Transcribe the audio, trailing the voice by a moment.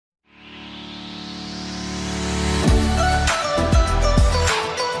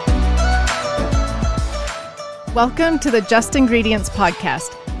Welcome to the Just Ingredients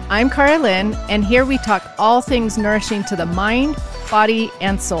podcast. I'm Cara Lynn, and here we talk all things nourishing to the mind, body,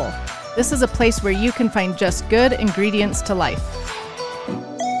 and soul. This is a place where you can find just good ingredients to life.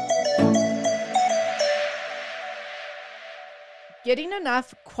 Getting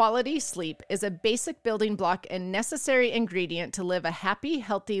enough quality sleep is a basic building block and necessary ingredient to live a happy,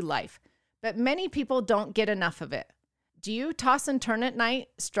 healthy life. But many people don't get enough of it. Do you toss and turn at night,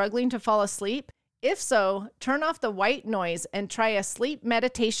 struggling to fall asleep? If so, turn off the white noise and try a sleep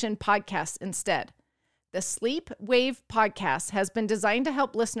meditation podcast instead. The Sleep Wave podcast has been designed to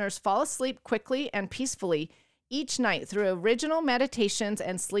help listeners fall asleep quickly and peacefully each night through original meditations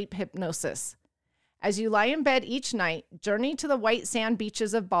and sleep hypnosis. As you lie in bed each night, journey to the white sand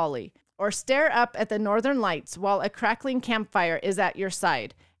beaches of Bali, or stare up at the northern lights while a crackling campfire is at your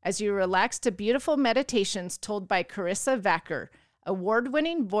side, as you relax to beautiful meditations told by Carissa Vacker,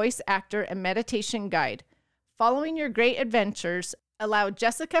 award-winning voice actor and meditation guide. Following your great adventures, allow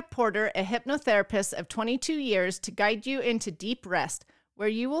Jessica Porter, a hypnotherapist of 22 years, to guide you into deep rest, where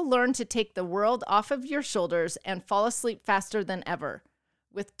you will learn to take the world off of your shoulders and fall asleep faster than ever.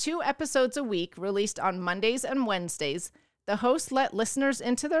 With 2 episodes a week released on Mondays and Wednesdays, the host let listeners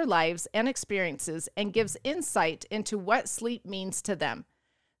into their lives and experiences and gives insight into what sleep means to them.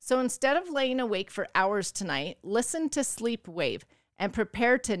 So instead of laying awake for hours tonight, listen to Sleep Wave and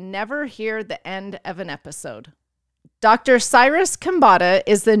prepare to never hear the end of an episode. Dr. Cyrus Khambatta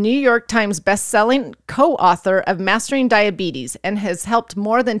is the New York Times bestselling co-author of Mastering Diabetes and has helped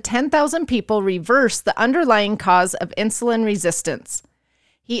more than 10,000 people reverse the underlying cause of insulin resistance.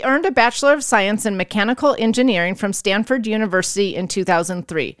 He earned a Bachelor of Science in Mechanical Engineering from Stanford University in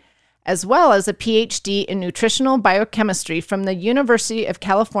 2003. As well as a PhD in nutritional biochemistry from the University of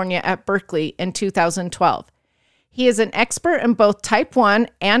California at Berkeley in 2012. He is an expert in both type 1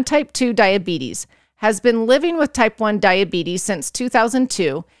 and type 2 diabetes, has been living with type 1 diabetes since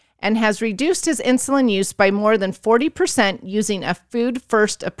 2002, and has reduced his insulin use by more than 40% using a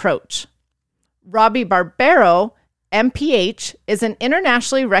food-first approach. Robbie Barbero, MPH, is an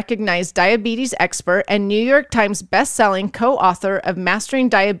internationally recognized diabetes expert and New York Times best-selling co-author of Mastering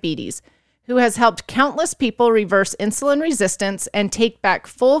Diabetes, who has helped countless people reverse insulin resistance and take back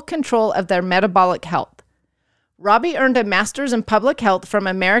full control of their metabolic health. Robbie earned a master's in public health from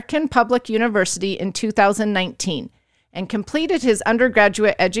American Public University in 2019 and completed his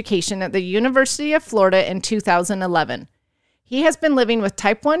undergraduate education at the University of Florida in 2011. He has been living with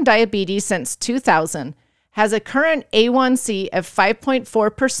type 1 diabetes since 2000, has a current A1C of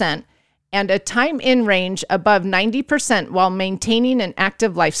 5.4%, and a time in range above 90% while maintaining an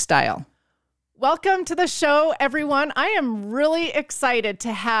active lifestyle. Welcome to the show, everyone. I am really excited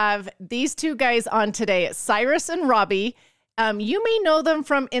to have these 2 guys on today, Cyrus and Robbie. You may know them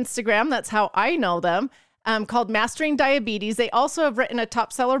from Instagram. That's how I know them, called Mastering Diabetes. They also have written a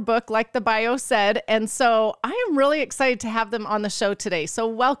top seller book, like the bio said. And so I am really excited to have them on the show today. So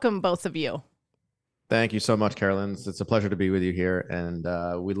welcome, both of you. Thank you so much, Carolyn. It's a pleasure to be with you here. And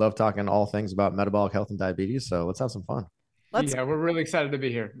we love talking all things about metabolic health and diabetes. So let's have some fun. Yeah, we're really excited to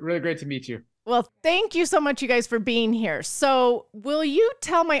be here. Really great to meet you. Well, thank you so much, you guys, for being here. So will you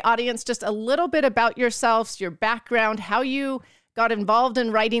tell my audience just a little bit about yourselves, your background, how you got involved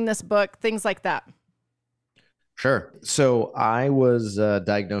in writing this book, things like that? Sure. So I was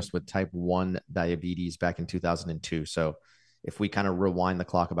diagnosed with type 1 diabetes back in 2002. So if we kind of rewind the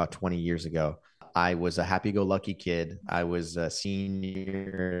clock about 20 years ago, I was a happy-go-lucky kid. I was a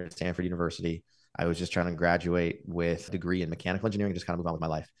senior at Stanford University. I was just trying to graduate with a degree in mechanical engineering, just kind of move on with my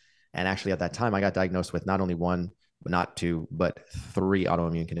life. And actually at that time, I got diagnosed with not only 1, but not 2, but 3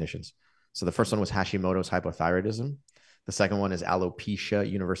 autoimmune conditions. So the first one was Hashimoto's hypothyroidism. The second one is alopecia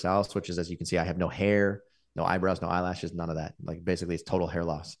universalis, which is, as you can see, I have no hair, no eyebrows, no eyelashes, none of that. Like basically it's total hair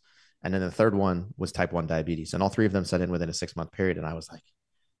loss. And then the third one was type 1 diabetes. And all 3 of them set in within a 6-month period. And I was like,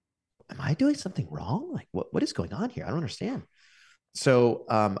 am I doing something wrong? Like what is going on here? I don't understand. So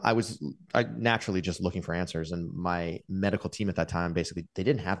I naturally just looking for answers, and my medical team at that time, basically, they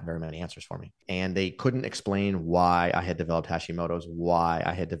didn't have very many answers for me, and they couldn't explain why I had developed Hashimoto's, why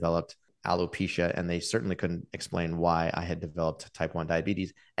I had developed alopecia, and they certainly couldn't explain why I had developed type 1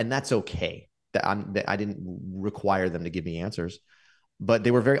 diabetes. And that's okay. That I didn't require them to give me answers. But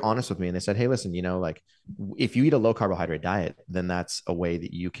they were very honest with me, and they said, hey, listen, like if you eat a low carbohydrate diet, then that's a way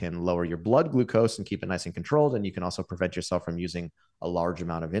that you can lower your blood glucose and keep it nice and controlled. And you can also prevent yourself from using a large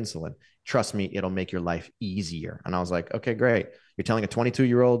amount of insulin. Trust me, it'll make your life easier. And I was like, okay, great. You're telling a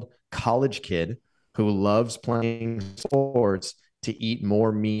 22-year-old college kid who loves playing sports to eat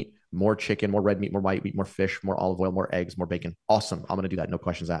more meat, more chicken, more red meat, more white meat, more fish, more olive oil, more eggs, more bacon. Awesome. I'm going to do that. No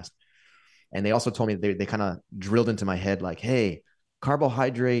questions asked. And they also told me, they kind of drilled into my head like, hey,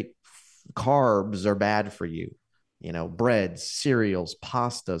 carbohydrate carbs are bad for you. You know, breads, cereals,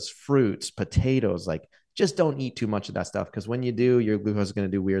 pastas, fruits, potatoes, like just don't eat too much of that stuff, because when you do, your glucose is going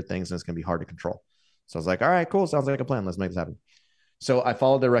to do weird things and it's going to be hard to control. So I was like, all right, cool. Sounds like a plan. Let's make this happen. So I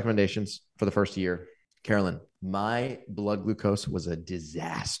followed their recommendations for the first year. Carolyn, my blood glucose was a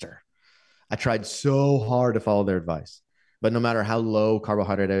disaster. I tried so hard to follow their advice, but no matter how low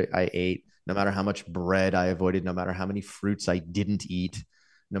carbohydrate I ate, no matter how much bread I avoided, no matter how many fruits I didn't eat,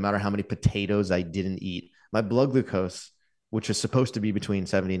 no matter how many potatoes I didn't eat, my blood glucose, which is supposed to be between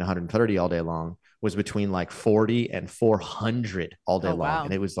 70 and 130 all day long, was between like 40 and 400 all day long. Wow.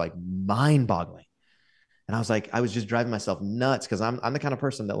 And it was like mind boggling. And I was like, I was just driving myself nuts, because I'm the kind of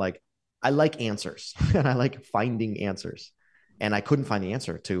person that like, I like answers and I like finding answers. And I couldn't find the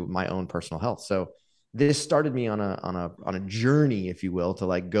answer to my own personal health. So this started me on a journey, if you will, to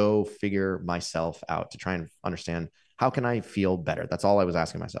like go figure myself out, to try and understand, how can I feel better? That's all I was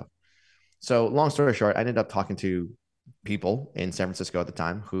asking myself. So long story short, I ended up talking to people in San Francisco at the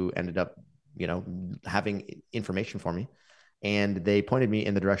time who ended up, you know, having information for me. And they pointed me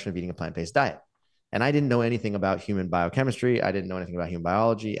in the direction of eating a plant-based diet. And I didn't know anything about human biochemistry. I didn't know anything about human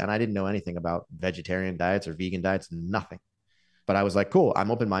biology. And I didn't know anything about vegetarian diets or vegan diets, nothing. But I was like, cool, I'm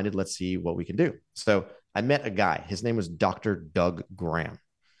open-minded. Let's see what we can do. So I met a guy. His name was Dr. Doug Graham.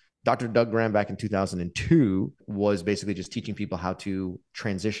 Dr. Doug Graham back in 2002 was basically just teaching people how to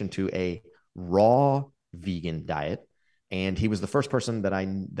transition to a raw vegan diet. And he was the first person that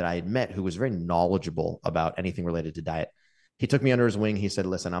I had met who was very knowledgeable about anything related to diet. He took me under his wing. He said,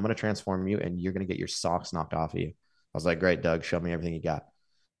 listen, I'm going to transform you and you're going to get your socks knocked off of you. I was like, great, Doug, show me everything you got.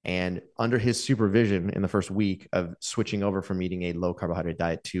 And under his supervision in the first week of switching over from eating a low carbohydrate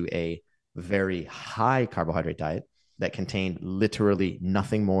diet to a very high carbohydrate diet that contained literally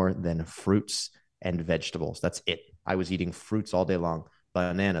nothing more than fruits and vegetables. That's it. I was eating fruits all day long,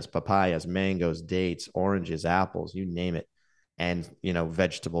 bananas, papayas, mangoes, dates, oranges, apples, you name it. And, you know,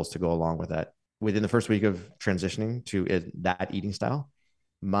 vegetables to go along with that. Within the first week of transitioning to that eating style,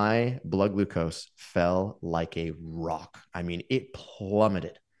 my blood glucose fell like a rock. I mean, it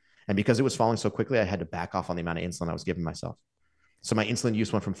plummeted. And because it was falling so quickly, I had to back off on the amount of insulin I was giving myself. So my insulin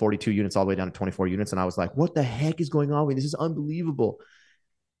use went from 42 units all the way down to 24 units. And I was like, what the heck is going on with me? This is unbelievable.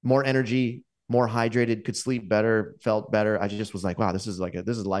 More energy, more hydrated, could sleep better, felt better. I just was like, wow, this is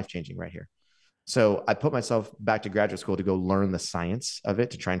life-changing right here. So I put myself back to graduate school to go learn the science of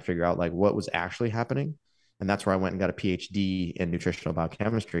it, to try and figure out like what was actually happening. And that's where I went and got a PhD in nutritional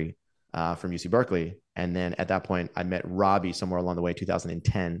biochemistry from UC Berkeley. And then at that point, I met Robbie somewhere along the way,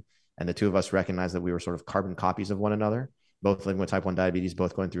 2010. And the two of us recognized that we were sort of carbon copies of one another, both living with type 1 diabetes,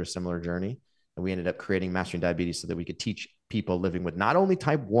 both going through a similar journey. And we ended up creating Mastering Diabetes so that we could teach people living with not only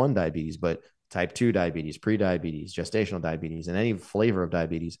type 1 diabetes, but type 2 diabetes, pre-diabetes, gestational diabetes, and any flavor of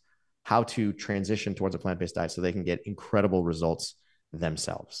diabetes, how to transition towards a plant-based diet so they can get incredible results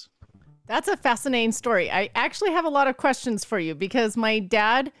themselves. That's a fascinating story. I actually have a lot of questions for you because my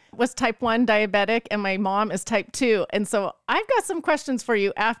dad was type 1 diabetic and my mom is type 2. And so I've got some questions for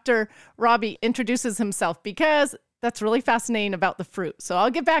you after Robbie introduces himself, because that's really fascinating about the fruit. So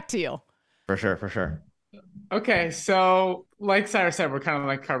I'll get back to you. For sure. Okay, so like Sarah said, we're kind of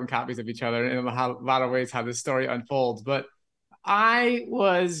like carbon copies of each other in a lot of ways how this story unfolds. But I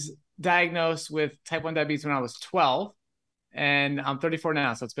was diagnosed with type 1 diabetes when I was 12. And I'm 34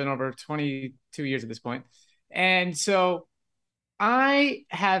 now, so it's been over 22 years at this point. And so I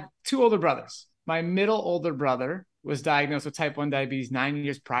have two older brothers. My middle older brother was diagnosed with type 1 diabetes 9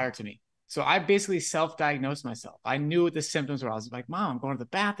 years prior to me. So I basically self-diagnosed myself. I knew what the symptoms were. I was like, Mom, I'm going to the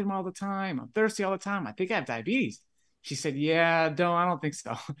bathroom all the time. I'm thirsty all the time. I think I have diabetes. She said, yeah, I don't think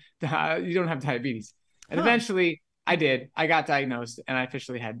so. You don't have diabetes. And eventually I did. I got diagnosed and I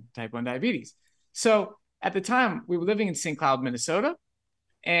officially had type 1 diabetes. So at the time, we were living in St. Cloud, Minnesota,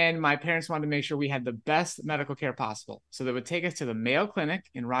 and my parents wanted to make sure we had the best medical care possible. So they would take us to the Mayo Clinic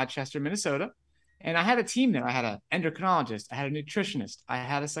in Rochester, Minnesota. And I had a team there. I had an endocrinologist, I had a nutritionist, I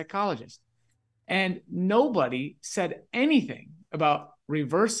had a psychologist. And nobody said anything about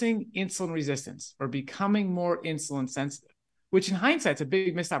reversing insulin resistance or becoming more insulin sensitive, which in hindsight is a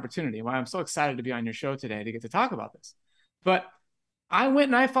big missed opportunity. Why I'm so excited to be on your show today to get to talk about this. But I went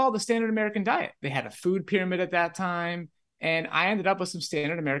and I followed the standard American diet. They had a food pyramid at that time, and I ended up with some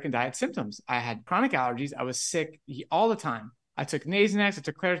standard American diet symptoms. I had chronic allergies. I was sick all the time. I took Nasonex, I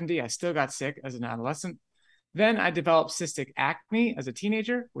took Claritin D. I still got sick as an adolescent. Then I developed cystic acne as a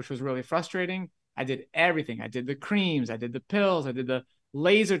teenager, which was really frustrating. I did everything. I did the creams, I did the pills, I did the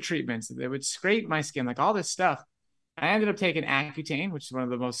laser treatments. They would scrape my skin, like all this stuff. I ended up taking Accutane, which is one of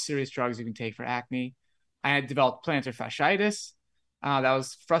the most serious drugs you can take for acne. I had developed plantar fasciitis. That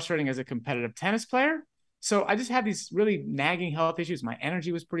was frustrating as a competitive tennis player. So I just had these really nagging health issues. My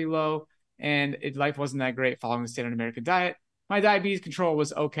energy was pretty low, and life wasn't that great following the standard American diet. My diabetes control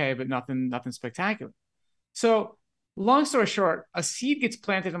was okay, but nothing spectacular. So long story short, a seed gets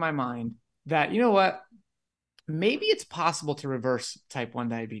planted in my mind that, you know what, maybe it's possible to reverse type 1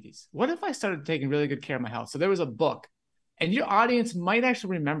 diabetes. What if I started taking really good care of my health? So there was a book, and your audience might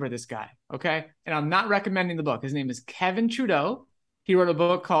actually remember this guy, okay? And I'm not recommending the book. His name is Kevin Trudeau. He wrote a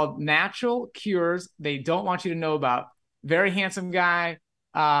book called Natural Cures They Don't Want You to Know About. Very handsome guy,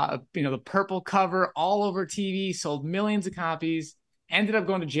 the purple cover all over TV, sold millions of copies, ended up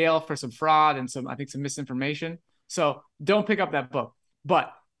going to jail for some fraud and some misinformation. So don't pick up that book.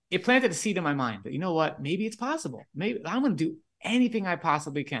 But it planted a seed in my mind that, you know what, maybe it's possible. Maybe I'm going to do anything I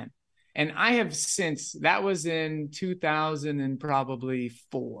possibly can. And I have since, that was in 2003,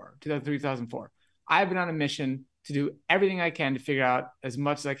 2004. I've been on a mission to do everything I can to figure out as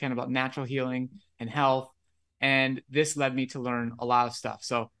much as I can about natural healing and health. And this led me to learn a lot of stuff.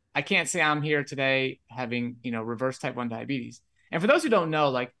 So I can't say I'm here today having, reverse type 1 diabetes. And for those who don't know,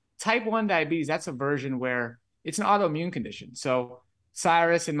 like type 1 diabetes, that's a version where it's an autoimmune condition. So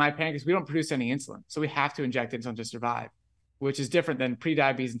Cyrus and my pancreas, we don't produce any insulin. So we have to inject insulin to survive, which is different than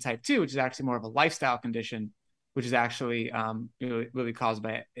prediabetes and type 2, which is actually more of a lifestyle condition, which is actually really caused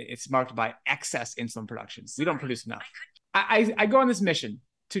by, it's marked by excess insulin production. So we don't produce enough. I go on this mission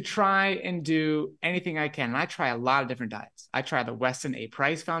to try and do anything I can. And I try a lot of different diets. I try the Weston A.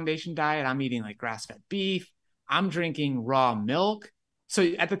 Price Foundation diet. I'm eating like grass-fed beef. I'm drinking raw milk. So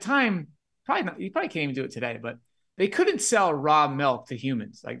at the time, you probably can't even do it today, but they couldn't sell raw milk to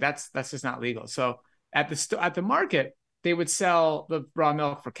humans. Like that's just not legal. So at the market, they would sell the raw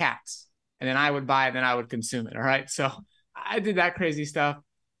milk for cats, and then I would buy it, and then I would consume it. All right. So I did that crazy stuff.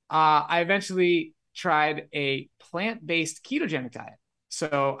 I eventually tried a plant-based ketogenic diet.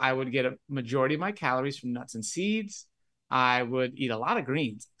 So I would get a majority of my calories from nuts and seeds. I would eat a lot of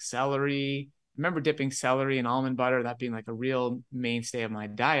greens, celery. I remember dipping celery in almond butter, that being like a real mainstay of my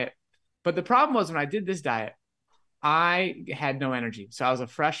diet. But the problem was when I did this diet, I had no energy. So I was a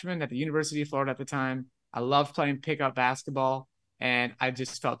freshman at the University of Florida at the time. I loved playing pickup basketball, and I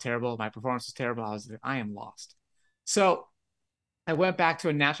just felt terrible. My performance was terrible. I am lost. So I went back to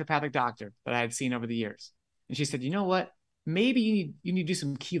a naturopathic doctor that I had seen over the years. And she said, you know what? Maybe you need to do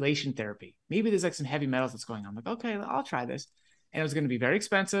some chelation therapy. Maybe there's like some heavy metals that's going on. I'm like, okay, I'll try this. And it was going to be very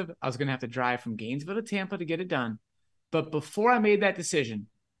expensive. I was going to have to drive from Gainesville to Tampa to get it done. But before I made that decision,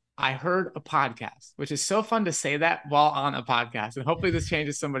 I heard a podcast, which is so fun to say that while on a podcast. And hopefully this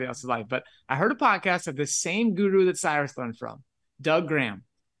changes somebody else's life. But I heard a podcast of the same guru that Cyrus learned from, Doug Graham.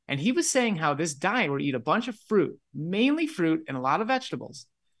 And he was saying how this diet where you eat a bunch of fruit, mainly fruit and a lot of vegetables,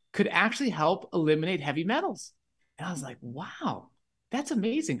 could actually help eliminate heavy metals. And I was like, wow, that's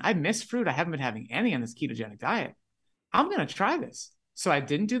amazing. I miss fruit. I haven't been having any on this ketogenic diet. I'm going to try this. So I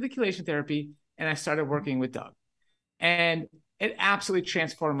didn't do the chelation therapy, and I started working with Doug. And it absolutely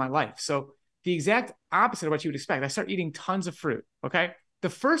transformed my life. So the exact opposite of what you would expect. I started eating tons of fruit. Okay. The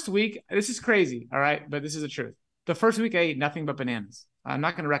first week, this is crazy. All right. But this is the truth. The first week I ate nothing but bananas. I'm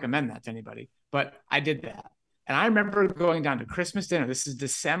not going to recommend that to anybody, but I did that. And I remember going down to Christmas dinner. This is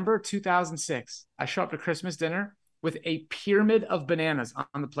December 2006. I show up to Christmas dinner with a pyramid of bananas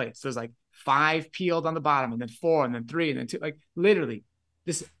on the plate. So there's like 5 peeled on the bottom, and then 4, and then 3, and then 2, like literally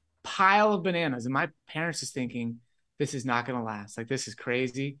this pile of bananas. And my parents is thinking, this is not going to last. Like, this is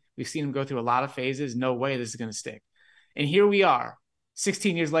crazy. We've seen him go through a lot of phases. No way this is going to stick. And here we are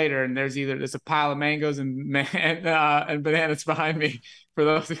 16 years later, and there's a pile of mangoes and bananas behind me for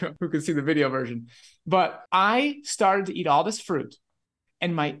those who can see the video version. But I started to eat all this fruit,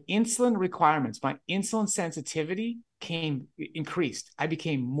 and my insulin requirements, my insulin sensitivity increased. I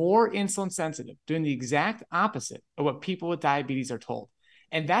became more insulin sensitive, doing the exact opposite of what people with diabetes are told.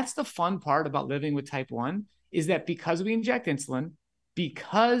 And that's the fun part about living with type 1, is that because we inject insulin,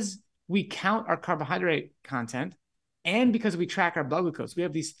 because we count our carbohydrate content, and because we track our blood glucose, we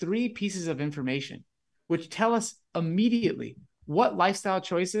have these 3 pieces of information which tell us immediately what lifestyle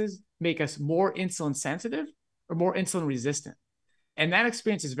choices make us more insulin sensitive or more insulin resistant. And that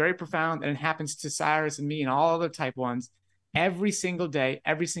experience is very profound, and it happens to Cyrus and me and all other type 1s every single day,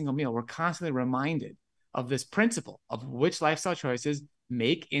 every single meal. We're constantly reminded of this principle of which lifestyle choices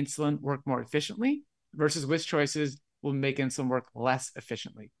make insulin work more efficiently versus which choices will make insulin work less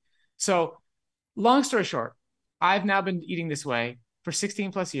efficiently. So long story short, I've now been eating this way for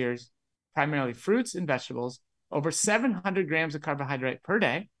 16 plus years, primarily fruits and vegetables, over 700 grams of carbohydrate per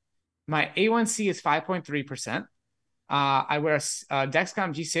day. My A1C is 5.3%. I wear a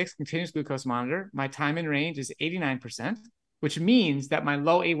Dexcom G6 continuous glucose monitor. My time in range is 89%, which means that my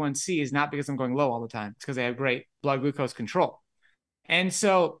low A1C is not because I'm going low all the time. It's because I have great blood glucose control. And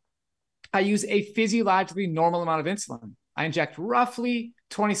so I use a physiologically normal amount of insulin. I inject roughly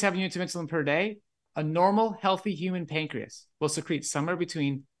 27 units of insulin per day. A normal, healthy human pancreas will secrete somewhere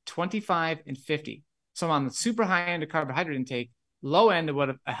between 25 and 50. So I'm on the super high end of carbohydrate intake, low end of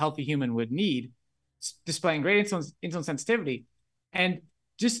what a healthy human would need, displaying great insulin sensitivity. And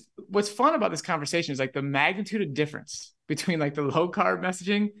just what's fun about this conversation is like the magnitude of difference between like the low carb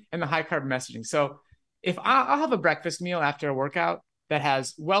messaging and the high carb messaging. So if I'll have a breakfast meal after a workout that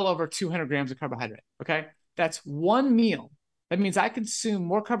has well over 200 grams of carbohydrate, okay? That's one meal. That means I consume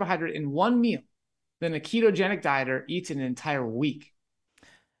more carbohydrate in one meal than a ketogenic dieter eats in an entire week.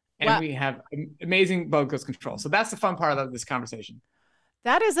 And we have amazing blood glucose control. So that's the fun part of this conversation.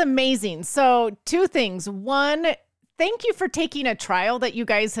 That is amazing. So 2 things. One, thank you for taking a trial that you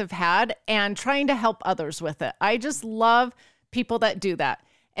guys have had and trying to help others with it. I just love people that do that.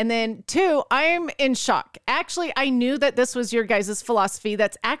 And then 2, I'm in shock. Actually, I knew that this was your guys' philosophy.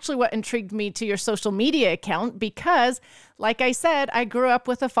 That's actually what intrigued me to your social media account because, like I said, I grew up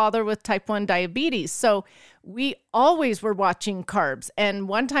with a father with type 1 diabetes. So we always were watching carbs. And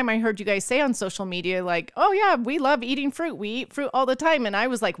one time I heard you guys say on social media, like, oh yeah, we love eating fruit. We eat fruit all the time. And I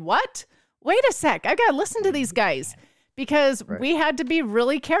was like, what? Wait a sec. I got to listen to these guys because we had to be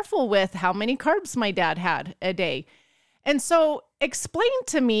really careful with how many carbs my dad had a day. And so explain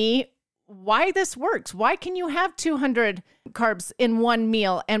to me why this works. Why can you have 200 carbs in one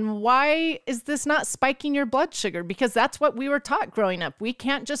meal? And why is this not spiking your blood sugar? Because that's what we were taught growing up. We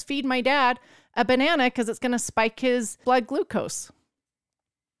can't just feed my dad a banana because it's going to spike his blood glucose.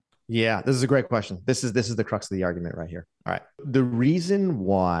 Yeah, this is a great question. This is the crux of the argument right here. All right. The reason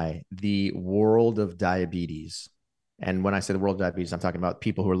why the world of diabetes, and when I say the world of diabetes, I'm talking about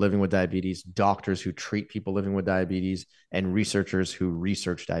people who are living with diabetes, doctors who treat people living with diabetes, and researchers who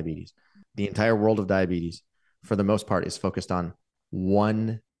research diabetes. The entire world of diabetes, for the most part, is focused on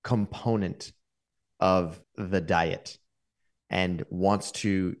one component of the diet and wants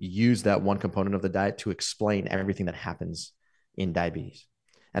to use that one component of the diet to explain everything that happens in diabetes.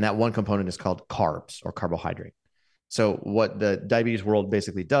 And that one component is called carbs or carbohydrate. So what the diabetes world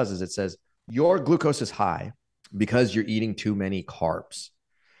basically does is it says your glucose is high because you're eating too many carbs.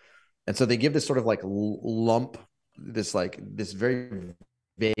 And so they give this sort of like lump, this very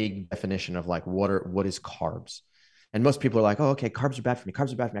vague definition of like, what is carbs? And most people are like, oh, okay, carbs are bad for me.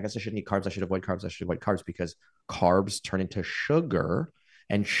 Carbs are bad for me. I guess I shouldn't eat carbs. I should avoid carbs. I should avoid carbs because carbs turn into sugar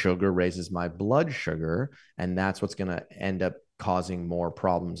and sugar raises my blood sugar. And that's what's going to end up causing more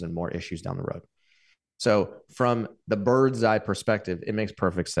problems and more issues down the road. So from the bird's eye perspective, it makes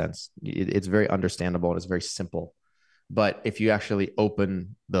perfect sense. It's very understandable and it's very simple. But if you actually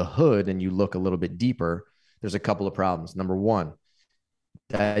open the hood and you look a little bit deeper, there's a couple of problems. Number one,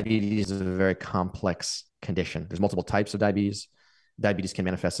 diabetes is a very complex condition. There's multiple types of diabetes. Diabetes can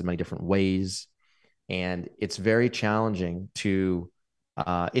manifest in many different ways. And it's very challenging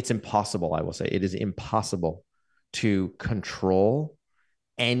it's impossible, I will say. It is impossible to control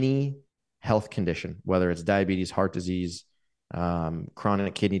any health condition, whether it's diabetes, heart disease,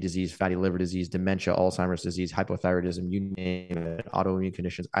 chronic kidney disease, fatty liver disease, dementia, Alzheimer's disease, hypothyroidism, you name it, autoimmune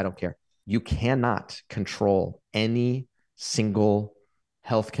conditions, I don't care. You cannot control any single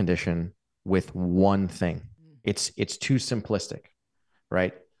health condition with one thing. It's too simplistic,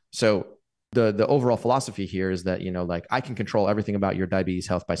 right? So the overall philosophy here is that, like I can control everything about your diabetes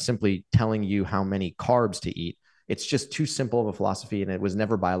health by simply telling you how many carbs to eat. It's just too simple of a philosophy, and it was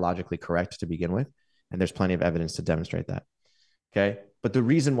never biologically correct to begin with. And there's plenty of evidence to demonstrate that. Okay. But the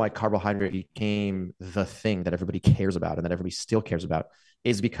reason why carbohydrate became the thing that everybody cares about and that everybody still cares about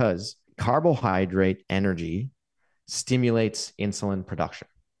is because carbohydrate energy stimulates insulin production.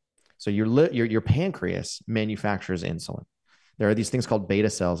 So your pancreas manufactures insulin. There are these things called beta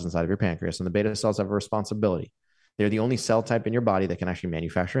cells inside of your pancreas, and the beta cells have a responsibility. They're the only cell type in your body that can actually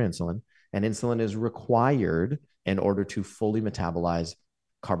manufacture insulin, and insulin is required in order to fully metabolize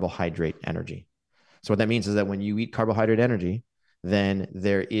carbohydrate energy. So what that means is that when you eat carbohydrate energy, then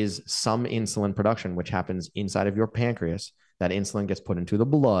there is some insulin production, which happens inside of your pancreas. That insulin gets put into the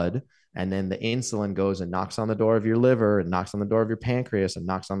blood, and then the insulin goes and knocks on the door of your liver and knocks on the door of your pancreas and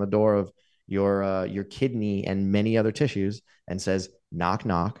knocks on the door of your kidney and many other tissues and says, knock,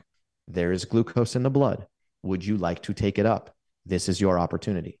 knock, there is glucose in the blood. Would you like to take it up? This is your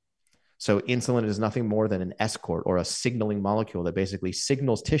opportunity. So insulin is nothing more than an escort or a signaling molecule that basically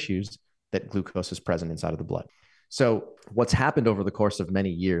signals tissues that glucose is present inside of the blood. So what's happened over the course of many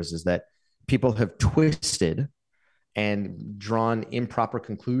years is that people have twisted and drawn improper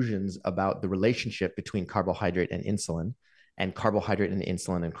conclusions about the relationship between carbohydrate and carbohydrate and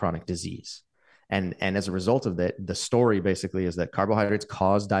insulin and chronic disease. And as a result of that, the story basically is that carbohydrates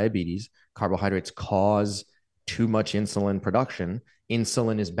cause diabetes, carbohydrates cause too much insulin production.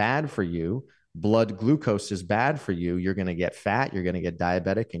 Insulin is bad for you. Blood glucose is bad for you. You're going to get fat, you're going to get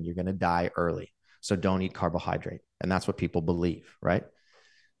diabetic, and you're going to die early. So don't eat carbohydrate. And that's what people believe, right?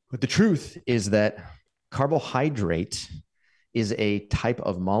 But the truth is that carbohydrate is a type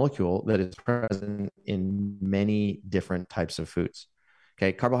of molecule that is present in many different types of foods.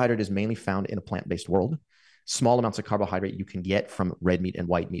 Okay, carbohydrate is mainly found in a plant-based world. Small amounts of carbohydrate you can get from red meat and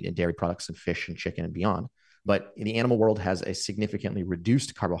white meat and dairy products and fish and chicken and beyond. But in the animal world has a significantly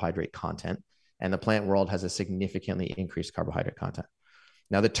reduced carbohydrate content, and the plant world has a significantly increased carbohydrate content.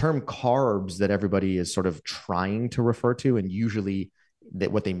 Now, the term carbs that everybody is sort of trying to refer to, and usually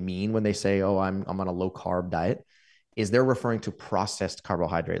that what they mean when they say, oh, I'm on a low carb diet, is they're referring to processed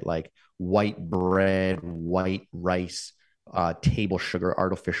carbohydrate like white bread, white rice, table sugar,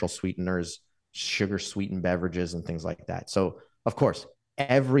 artificial sweeteners, sugar sweetened beverages, and things like that. So, of course,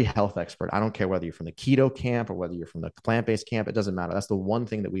 every health expert, I don't care whether you're from the keto camp or whether you're from the plant-based camp, it doesn't matter. That's the one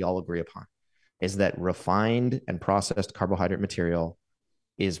thing that we all agree upon, is that refined and processed carbohydrate material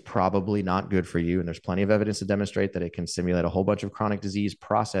is probably not good for you. And there's plenty of evidence to demonstrate that it can stimulate a whole bunch of chronic disease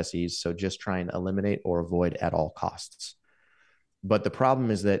processes. So just try and eliminate or avoid at all costs. But the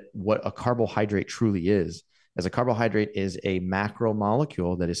problem is that what a carbohydrate truly is a carbohydrate is a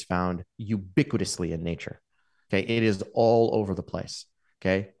macromolecule that is found ubiquitously in nature. Okay. It is all over the place.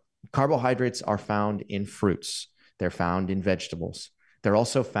 Okay. Carbohydrates are found in fruits. They're found in vegetables. They're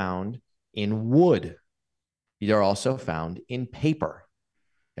also found in wood. They're also found in paper.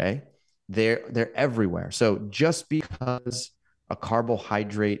 Okay. They're everywhere. So just because a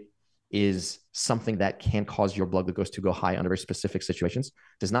carbohydrate is something that can cause your blood glucose to go high under very specific situations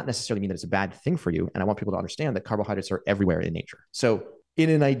does not necessarily mean that it's a bad thing for you. And I want people to understand that carbohydrates are everywhere in nature. So in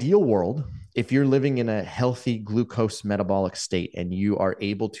an ideal world, if you're living in a healthy glucose metabolic state and you are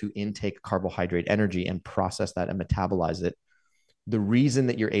able to intake carbohydrate energy and process that and metabolize it, the reason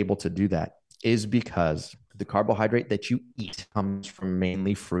that you're able to do that is because the carbohydrate that you eat comes from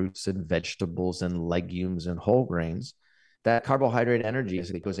mainly fruits and vegetables and legumes and whole grains. That carbohydrate energy, as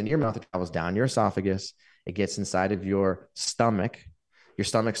it goes into your mouth, it travels down your esophagus, it gets inside of your stomach. Your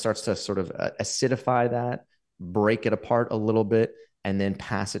stomach starts to sort of acidify that, break it apart a little bit, and then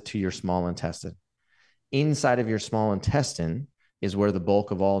pass it to your small intestine. Inside of your small intestine is where the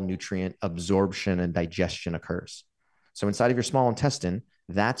bulk of all nutrient absorption and digestion occurs. So inside of your small intestine,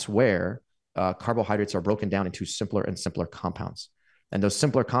 that's where carbohydrates are broken down into simpler and simpler compounds. And those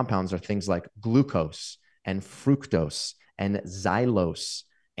simpler compounds are things like glucose and fructose and xylose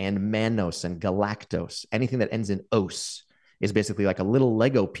and mannose and galactose. Anything that ends in ose is basically like a little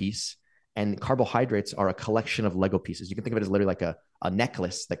Lego piece. And carbohydrates are a collection of Lego pieces. You can think of it as literally like a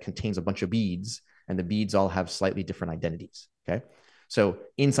necklace that contains a bunch of beads, and the beads all have slightly different identities. Okay. So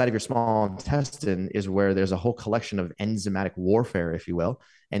inside of your small intestine is where there's a whole collection of enzymatic warfare, if you will.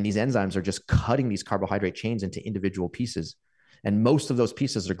 And these enzymes are just cutting these carbohydrate chains into individual pieces. And most of those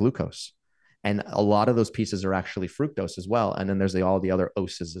pieces are glucose. And a lot of those pieces are actually fructose as well. And then there's all the other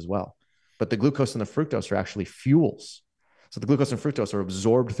oses as well. But the glucose and the fructose are actually fuels. So the glucose and fructose are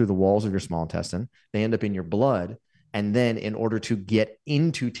absorbed through the walls of your small intestine. They end up in your blood. And then in order to get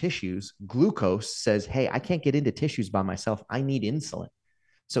into tissues, glucose says, hey, I can't get into tissues by myself. I need insulin.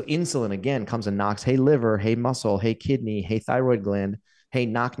 So insulin, again, comes and knocks, hey, liver, hey, muscle, hey, kidney, hey, thyroid gland, hey,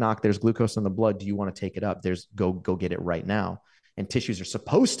 knock, knock, there's glucose in the blood. Do you want to take it up? Go get it right now. And tissues are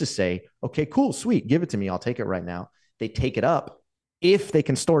supposed to say, okay, cool, sweet, give it to me. I'll take it right now. They take it up. If they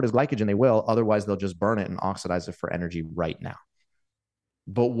can store it as glycogen, they will. Otherwise, they'll just burn it and oxidize it for energy right now.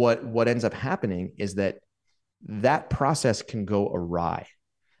 But what ends up happening is that process can go awry.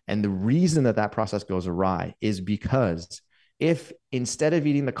 And the reason that process goes awry is because if instead of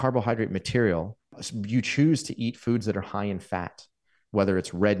eating the carbohydrate material, you choose to eat foods that are high in fat, whether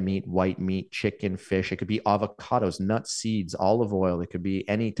it's red meat, white meat, chicken, fish, it could be avocados, nuts, seeds, olive oil, it could be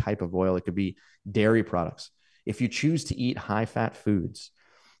any type of oil, it could be dairy products. If you choose to eat high fat foods,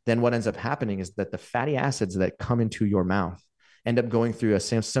 then what ends up happening is that the fatty acids that come into your mouth end up going through a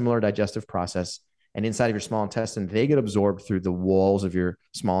similar digestive process. And inside of your small intestine, they get absorbed through the walls of your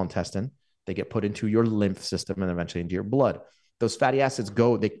small intestine. They get put into your lymph system and eventually into your blood. Those fatty acids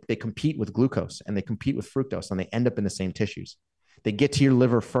they compete with glucose and they compete with fructose and they end up in the same tissues. They get to your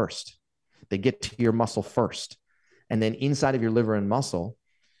liver first. They get to your muscle first. And then inside of your liver and muscle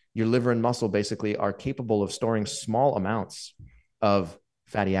basically are capable of storing small amounts of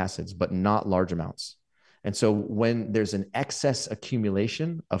fatty acids, but not large amounts. And so when there's an excess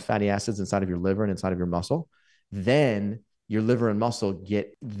accumulation of fatty acids inside of your liver and inside of your muscle, then your liver and muscle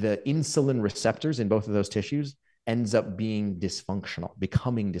get the insulin receptors in both of those tissues ends up being dysfunctional,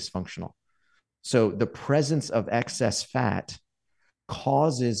 becoming dysfunctional. So the presence of excess fat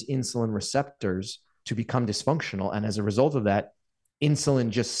causes insulin receptors to become dysfunctional. And as a result of that, insulin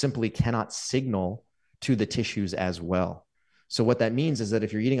just simply cannot signal to the tissues as well. So what that means is that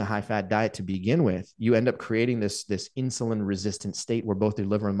if you're eating a high fat diet to begin with, you end up creating this insulin resistant state where both your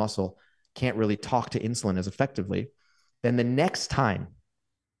liver and muscle can't really talk to insulin as effectively. Then the next time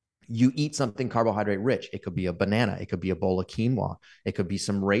you eat something carbohydrate rich, it could be a banana, it could be a bowl of quinoa, it could be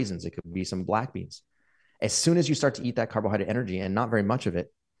some raisins, it could be some black beans. As soon as you start to eat that carbohydrate energy and not very much of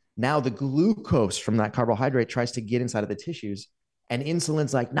it, now the glucose from that carbohydrate tries to get inside of the tissues. And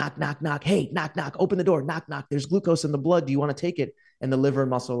insulin's like, knock, knock, knock. Hey, knock, knock, open the door, knock, knock. There's glucose in the blood. Do you want to take it? And the liver and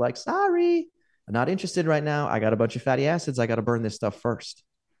muscle are like, sorry, I'm not interested right now. I got a bunch of fatty acids. I got to burn this stuff first.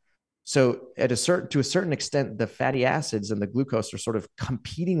 So to a certain extent, the fatty acids and the glucose are sort of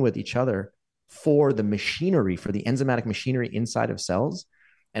competing with each other for the machinery, for the enzymatic machinery inside of cells.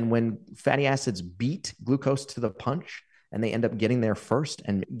 And when fatty acids beat glucose to the punch and they end up getting there first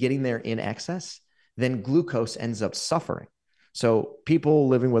and getting there in excess, then glucose ends up suffering. So people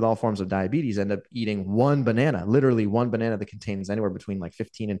living with all forms of diabetes end up eating one banana, literally one banana that contains anywhere between like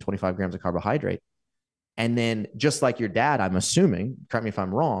 15 and 25 grams of carbohydrate. And then just like your dad, I'm assuming, correct me if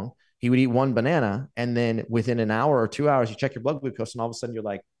I'm wrong, he would eat one banana. And then within an hour or 2 hours, you check your blood glucose and all of a sudden you're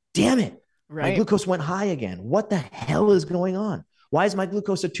like, damn it, my glucose went high again. What the hell is going on? Why is my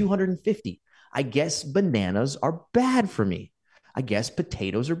glucose at 250? I guess bananas are bad for me. I guess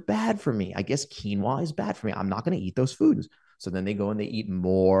potatoes are bad for me. I guess quinoa is bad for me. I'm not going to eat those foods. So then they go and they eat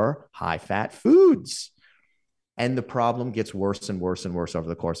more high fat foods. And the problem gets worse and worse and worse over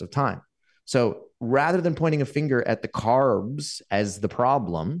the course of time. So rather than pointing a finger at the carbs as the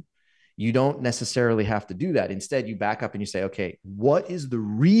problem, you don't necessarily have to do that. Instead, you back up and you say, okay, what is the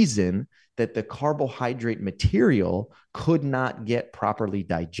reason that the carbohydrate material could not get properly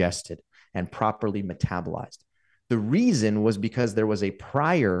digested and properly metabolized? The reason was because there was a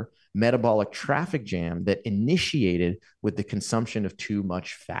prior metabolic traffic jam that initiated with the consumption of too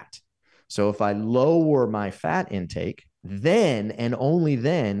much fat. So if I lower my fat intake, then and only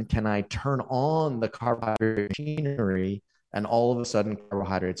then can I turn on the carbohydrate machinery, and all of a sudden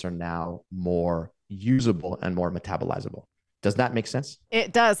carbohydrates are now more usable and more metabolizable. Does that make sense?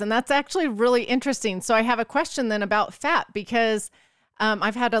 It does. And that's actually really interesting. So I have a question then about fat, because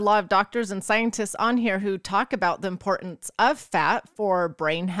I've had a lot of doctors and scientists on here who talk about the importance of fat for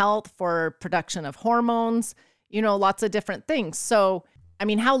brain health, for production of hormones, lots of different things. So, I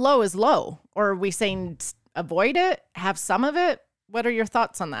mean, how low is low? Or are we saying avoid it, have some of it? What are your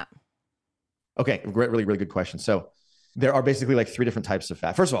thoughts on that? Okay, great, really, really good question. So there are basically like 3 different types of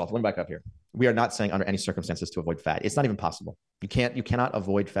fat. First of all, let me back up here. We are not saying under any circumstances to avoid fat. It's not even possible. You cannot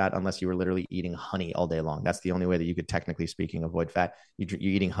avoid fat unless you were literally eating honey all day long. That's the only way that you could, technically speaking, avoid fat. You're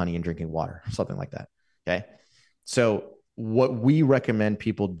eating honey and drinking water, something like that. Okay. So what we recommend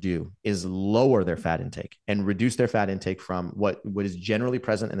people do is lower their fat intake and reduce their fat intake from what is generally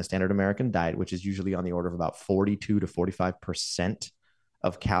present in the standard American diet, which is usually on the order of about 42 to 45%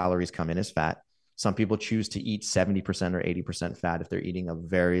 of calories come in as fat. Some people choose to eat 70% or 80% fat if they're eating a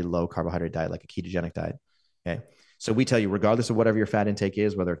very low carbohydrate diet, like a ketogenic diet. Okay. So we tell you, regardless of whatever your fat intake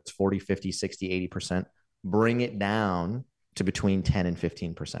is, whether it's 40, 50, 60, 80%, bring it down to between 10 and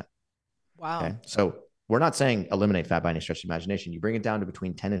 15%. Wow. Okay. So we're not saying eliminate fat by any stretch of the imagination. You bring it down to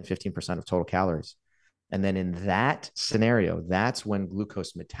between 10 and 15% of total calories. And then in that scenario, that's when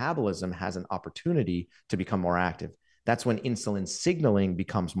glucose metabolism has an opportunity to become more active. That's when insulin signaling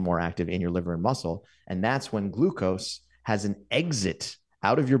becomes more active in your liver and muscle. And that's when glucose has an exit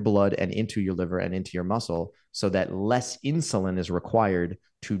out of your blood and into your liver and into your muscle, so that less insulin is required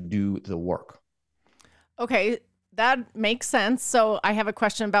to do the work. Okay, that makes sense. So I have a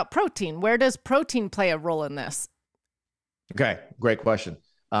question about protein. Where does protein play a role in this? Okay, great question.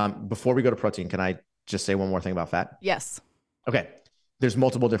 Before we go to protein, can I just say one more thing about fat? Yes. Okay. There's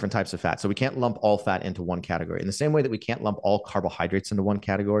multiple different types of fat. So we can't lump all fat into one category. In the same way that we can't lump all carbohydrates into one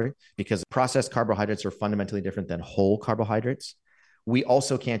category, because processed carbohydrates are fundamentally different than whole carbohydrates. We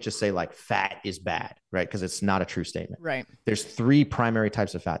also can't just say like fat is bad, right? Because it's not a true statement. Right. There's 3 primary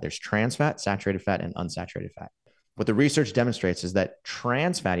types of fat. There's trans fat, saturated fat, and unsaturated fat. What the research demonstrates is that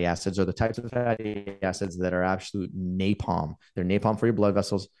trans fatty acids are the types of fatty acids that are absolute napalm. They're napalm for your blood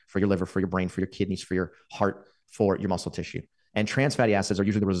vessels, for your liver, for your brain, for your kidneys, for your heart, for your muscle tissue. And trans fatty acids are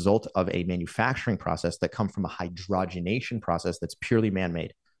usually the result of a manufacturing process that come from a hydrogenation process that's purely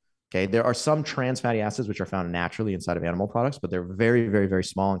man-made. Okay. There are some trans fatty acids which are found naturally inside of animal products, but they're very, very, very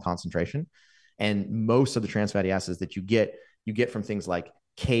small in concentration. And most of the trans fatty acids that you get from things like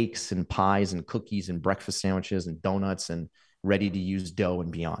cakes and pies and cookies and breakfast sandwiches and donuts and ready to use dough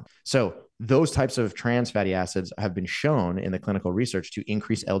and beyond. So those types of trans fatty acids have been shown in the clinical research to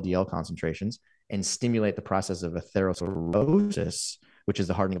increase LDL concentrations and stimulate the process of atherosclerosis, which is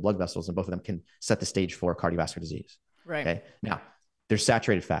the hardening of blood vessels. And both of them can set the stage for cardiovascular disease. Right. Okay. Now, there's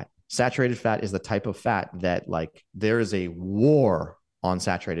saturated fat. Saturated fat is the type of fat that, like, there is a war on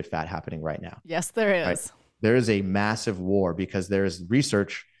saturated fat happening right now. Yes, there is. Right? There is a massive war because there is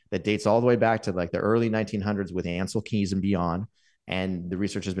research that dates all the way back to like the early 1900s with Ansel Keys and beyond. And the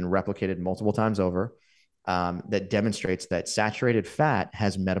research has been replicated multiple times over that demonstrates that saturated fat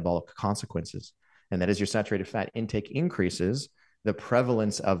has metabolic consequences. And that as your saturated fat intake increases, the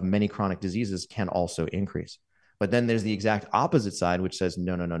prevalence of many chronic diseases can also increase. But then there's the exact opposite side, which says,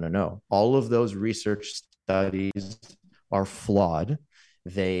 no, no, no, no, no. All of those research studies are flawed.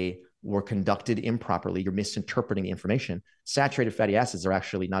 They were conducted improperly. You're misinterpreting the information. Saturated fatty acids are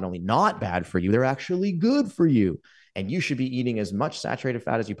actually not only not bad for you, they're actually good for you. And you should be eating as much saturated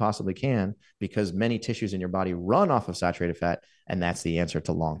fat as you possibly can because many tissues in your body run off of saturated fat. And that's the answer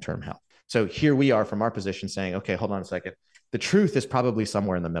to long-term health. So here we are from our position saying, okay, hold on a second. The truth is probably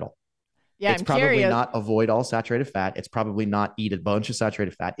somewhere in the middle. Yeah, it's probably not avoid all saturated fat. It's probably not eat a bunch of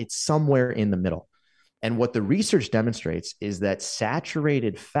saturated fat. It's somewhere in the middle. And what the research demonstrates is that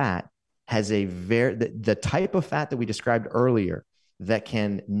saturated fat has the type of fat that we described earlier that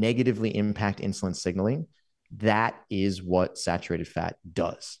can negatively impact insulin signaling. That is what saturated fat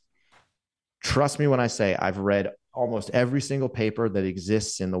does. Trust me when I say I've read almost every single paper that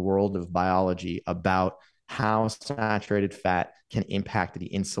exists in the world of biology about how saturated fat can impact the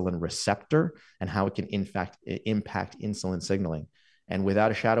insulin receptor and how it can in fact impact insulin signaling. And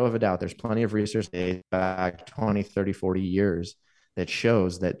without a shadow of a doubt, there's plenty of research dating back 20, 30, 40 years that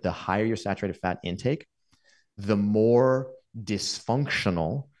shows that the higher your saturated fat intake, the more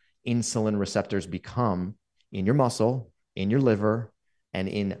dysfunctional insulin receptors become in your muscle, in your liver, and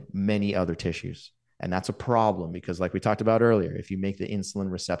in many other tissues. And that's a problem because, like we talked about earlier, if you make the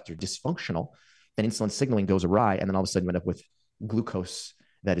insulin receptor dysfunctional, then insulin signaling goes awry, and then all of a sudden you end up with glucose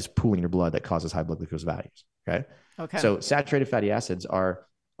that is pooling in your blood that causes high blood glucose values. Okay. So saturated fatty acids are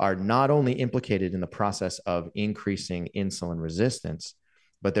not only implicated in the process of increasing insulin resistance,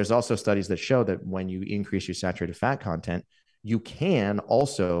 but there's also studies that show that when you increase your saturated fat content, you can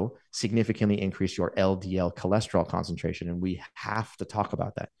also significantly increase your LDL cholesterol concentration. And we have to talk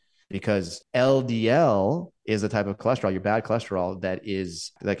about that because LDL is a type of cholesterol, your bad cholesterol,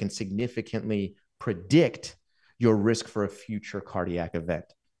 that can significantly predict your risk for a future cardiac event.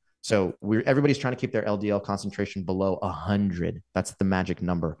 So everybody's trying to keep their LDL concentration below 100. That's the magic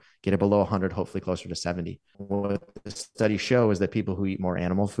number. Get it below 100, hopefully closer to 70. What the studies show is that people who eat more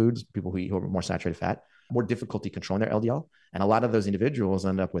animal foods, people who eat more saturated fat, more difficulty controlling their LDL. And a lot of those individuals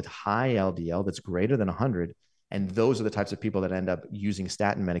end up with high LDL that's greater than 100. And those are the types of people that end up using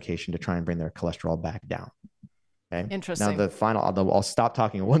statin medication to try and bring their cholesterol back down. Okay. Interesting. Now I'll stop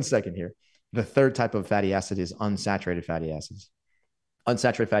talking in 1 second here. The third type of fatty acid is unsaturated fatty acids.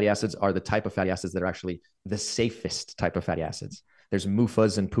 Unsaturated fatty acids are the type of fatty acids that are actually the safest type of fatty acids. There's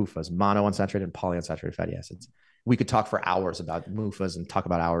MUFAs and PUFAs, monounsaturated and polyunsaturated fatty acids. We could talk for hours about MUFAs and talk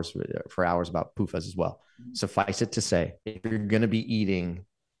about hours about PUFAs as well. Suffice it to say, if you're going to be eating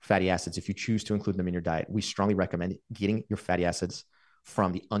fatty acids, if you choose to include them in your diet, we strongly recommend getting your fatty acids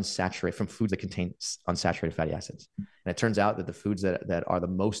from foods that contain unsaturated fatty acids. And it turns out that the foods that are the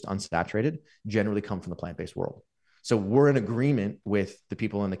most unsaturated generally come from the plant-based world. So we're in agreement with the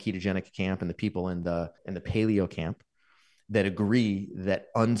people in the ketogenic camp and the people in the paleo camp that agree that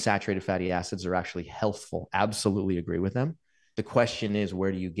unsaturated fatty acids are actually healthful. Absolutely agree with them. The question is,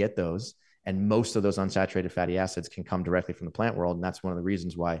 where do you get those? And most of those unsaturated fatty acids can come directly from the plant world. And that's one of the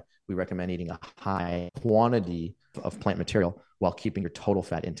reasons why we recommend eating a high quantity of plant material while keeping your total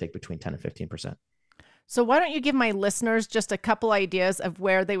fat intake between 10 and 15%. So why don't you give my listeners just a couple ideas of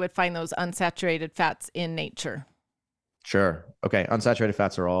where they would find those unsaturated fats in nature? Sure. Okay. Unsaturated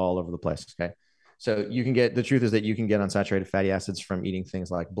fats are all over the place. Okay. So the truth is that you can get unsaturated fatty acids from eating things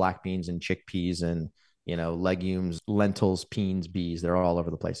like black beans and chickpeas and, legumes, lentils, beans, bees. They're all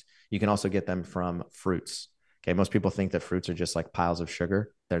over the place. You can also get them from fruits. Okay. Most people think that fruits are just like piles of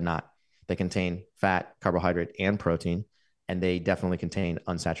sugar. They're not. They contain fat, carbohydrate, and protein, and they definitely contain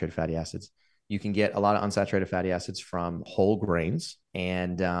unsaturated fatty acids. You can get a lot of unsaturated fatty acids from whole grains.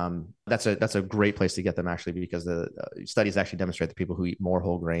 And that's a great place to get them, actually, because the studies actually demonstrate that people who eat more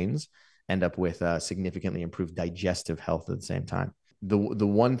whole grains end up with significantly improved digestive health at the same time. the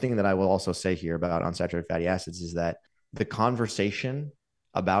one thing that I will also say here about unsaturated fatty acids is that the conversation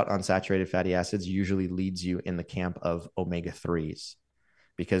about unsaturated fatty acids usually leads you in the camp of omega-3s,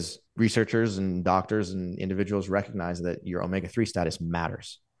 because researchers and doctors and individuals recognize that your omega-3 status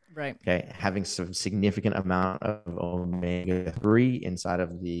matters. Right. Okay. Having some significant amount of omega-3 inside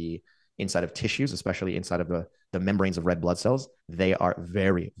of tissues, especially inside of the membranes of red blood cells, they are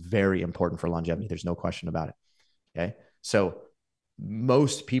very, very important for longevity. There's no question about it. Okay. So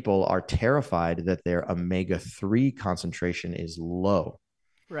most people are terrified that their omega-3 concentration is low.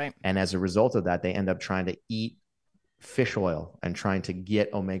 Right. And as a result of that, they end up trying to eat fish oil and trying to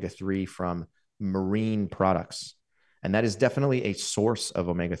get omega-3 from marine products. And that is definitely a source of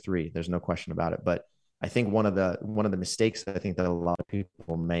omega-3. There's no question about it. But I think one of the mistakes that I think that a lot of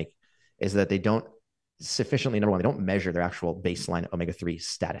people make is that they don't sufficiently, number one, they don't measure their actual baseline omega-3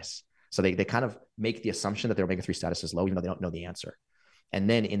 status. So they kind of make the assumption that their omega-3 status is low, even though they don't know the answer. And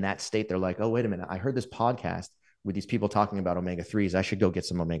then in that state, they're like, oh, wait a minute, I heard this podcast with these people talking about omega-3s. I should go get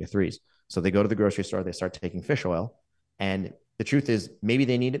some omega-3s. So they go to the grocery store, they start taking fish oil. And the truth is, maybe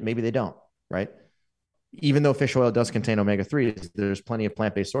they need it, maybe they don't, right? Even though fish oil does contain omega-3s, there's plenty of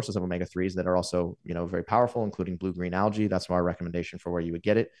plant-based sources of omega-3s that are also, very powerful, including blue-green algae. That's our recommendation for where you would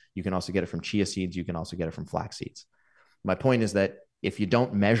get it. You can also get it from chia seeds. You can also get it from flax seeds. My point is that if you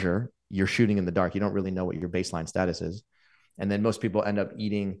don't measure, you're shooting in the dark. You don't really know what your baseline status is. And then most people end up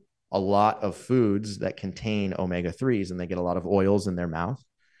eating a lot of foods that contain omega-3s, and they get a lot of oils in their mouth,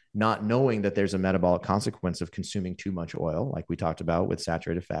 not knowing that there's a metabolic consequence of consuming too much oil, like we talked about with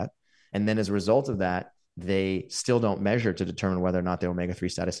saturated fat. And then as a result of that, they still don't measure to determine whether or not the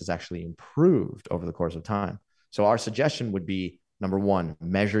omega-3 status has actually improved over the course of time. So our suggestion would be, number one,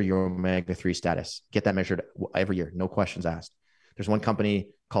 measure your omega-3 status. Get that measured every year, no questions asked. There's one company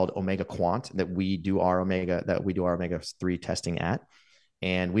called Omega Quant that we do our omega-3 testing at.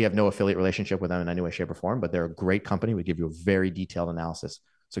 And we have no affiliate relationship with them in any way, shape, or form, but they're a great company. We give you a very detailed analysis.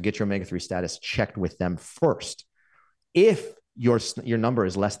 So get your omega-3 status checked with them first. If your number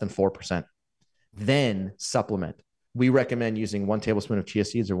is less than 4%, then supplement. We recommend using 1 tablespoon of chia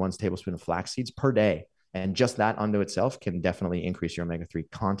seeds or 1 tablespoon of flax seeds per day. And just that unto itself can definitely increase your omega-3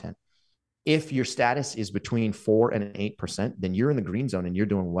 content. If your status is between 4 and 8%, then you're in the green zone and you're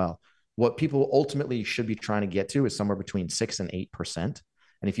doing well. What people ultimately should be trying to get to is somewhere between 6 and 8%.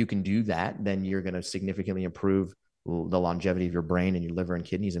 And if you can do that, then you're going to significantly improve the longevity of your brain and your liver and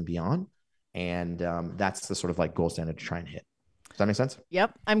kidneys and beyond. And that's the sort of like gold standard to try and hit. Does that make sense?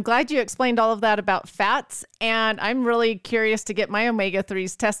 Yep. I'm glad you explained all of that about fats, and I'm really curious to get my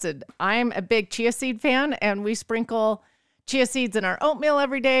omega-3s tested. I'm a big chia seed fan, and we sprinkle chia seeds in our oatmeal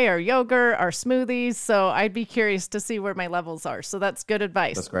every day, our yogurt, our smoothies. So I'd be curious to see where my levels are. So that's good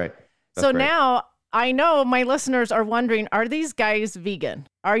advice. That's great. Now I know my listeners are wondering, are these guys vegan?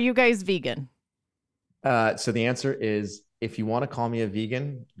 Are you guys vegan? So the answer is, if you want to call me a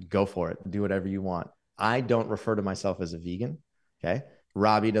vegan, go for it. Do whatever you want. I don't refer to myself as a vegan. Okay.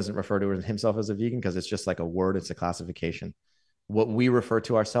 Robbie doesn't refer to himself as a vegan because it's just like a word. It's a classification. What we refer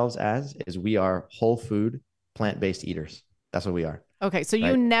to ourselves as is we are whole food, plant-based eaters. That's what we are. Okay. So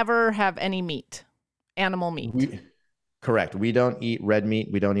you never have any meat, animal meat. Correct. We don't eat red meat.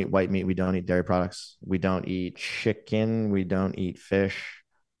 We don't eat white meat. We don't eat dairy products. We don't eat chicken. We don't eat fish.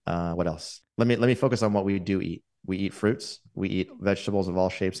 What else? Let me focus on what we do eat. We eat fruits. We eat vegetables of all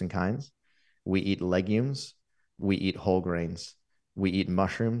shapes and kinds. We eat legumes. We eat whole grains. We eat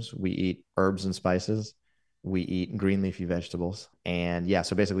mushrooms. We eat herbs and spices. We eat green leafy vegetables. And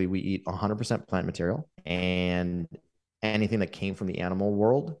so basically we eat 100% plant material, and anything that came from the animal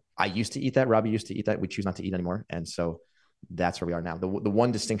world. I used to eat that. Robbie used to eat that. We choose not to eat anymore. And so that's where we are now. The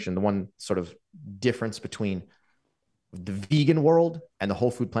one distinction, the one sort of difference between the vegan world and the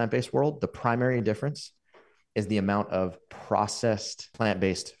whole food plant-based world, the primary difference is the amount of processed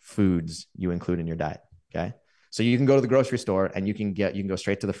plant-based foods you include in your diet. Okay. So you can go to the grocery store and you can go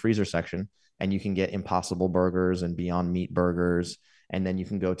straight to the freezer section and you can get Impossible Burgers and Beyond Meat burgers. And then you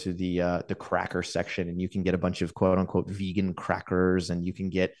can go to the cracker section and you can get a bunch of quote unquote vegan crackers, and you can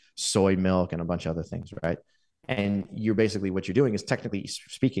get soy milk and a bunch of other things. Right. And you're basically, what you're doing is, technically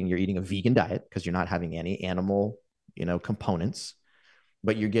speaking, you're eating a vegan diet because you're not having any animal, components,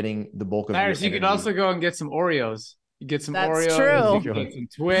 but you're getting the bulk of Cyrus, you could also go and get some Oreos. You get some Oreos. True. You can get some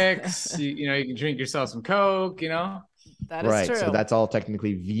Twix. you can drink yourself some Coke. That is true. So that's all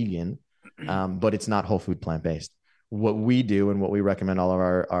technically vegan, but it's not whole food plant-based. What we do and what we recommend all of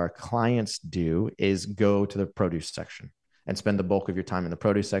our clients do is go to the produce section and spend the bulk of your time in the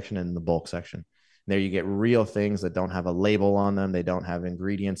produce section and in the bulk section. There you get real things that don't have a label on them. They don't have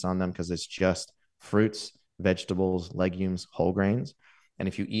ingredients on them because it's just fruits, vegetables, legumes, whole grains. And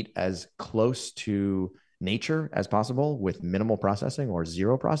if you eat as close to nature as possible with minimal processing or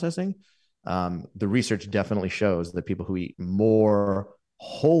zero processing, the research definitely shows that people who eat more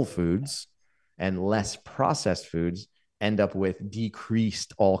whole foods and less processed foods end up with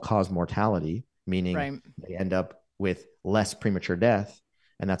decreased all-cause mortality, meaning Right. they end up with less premature death.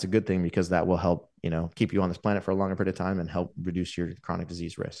 And that's a good thing because that will help, keep you on this planet for a longer period of time and help reduce your chronic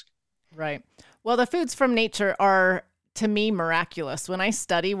disease risk. Right. Well, the foods from nature are, to me, miraculous. When I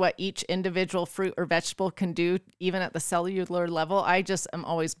study what each individual fruit or vegetable can do, even at the cellular level, I just am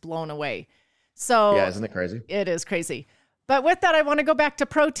always blown away. So Yeah, isn't it crazy? It is crazy. But with that, I want to go back to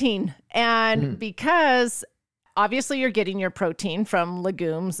protein. And because obviously you're getting your protein from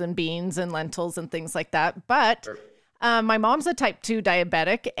legumes and beans and lentils and things like that. But my mom's a type 2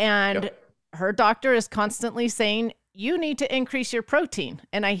 diabetic, and her doctor is constantly saying, you need to increase your protein.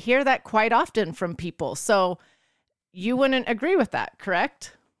 And I hear that quite often from people. So you wouldn't agree with that,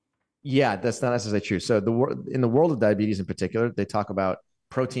 correct? Yeah, that's not necessarily true. So in the world of diabetes in particular, they talk about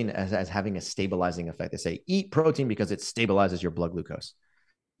protein as having a stabilizing effect. They say eat protein because it stabilizes your blood glucose.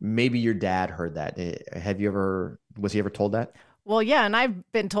 Maybe your dad heard that. Was he ever told that? Well, yeah. And I've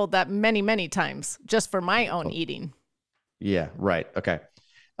been told that many, many times just for my own eating. Yeah, right. Okay.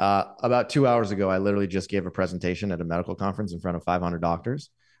 About 2 hours ago, I literally just gave a presentation at a medical conference in front of 500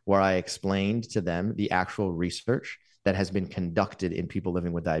 doctors where I explained to them the actual research that has been conducted in people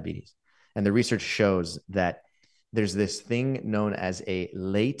living with diabetes. And the research shows that there's this thing known as a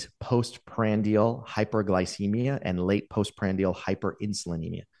late postprandial hyperglycemia and late postprandial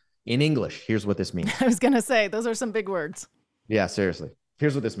hyperinsulinemia. In English, here's what this means. I was going to say, those are some big words. Yeah, seriously.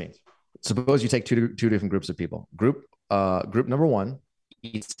 Here's what this means. Suppose you take two different groups of people. Group number one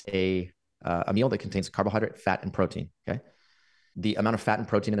eats a meal that contains carbohydrate, fat, and protein. Okay. The amount of fat and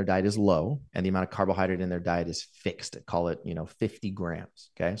protein in their diet is low, and the amount of carbohydrate in their diet is fixed. Call it, 50 grams.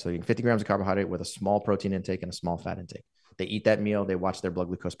 Okay. So you get 50 grams of carbohydrate with a small protein intake and a small fat intake. They eat that meal. They watch their blood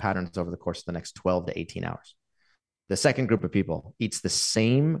glucose patterns over the course of the next 12 to 18 hours. The second group of people eats the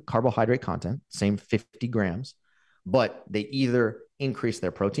same carbohydrate content, same 50 grams, but they either increase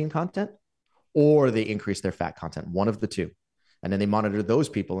their protein content or they increase their fat content, one of the two. And then they monitor those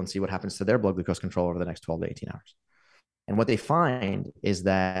people and see what happens to their blood glucose control over the next 12 to 18 hours. And what they find is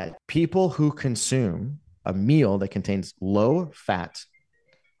that people who consume a meal that contains low fat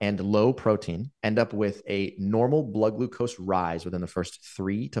and low protein end up with a normal blood glucose rise within the first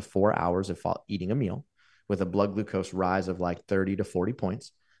 3 to 4 hours of eating a meal, with a blood glucose rise of like 30 to 40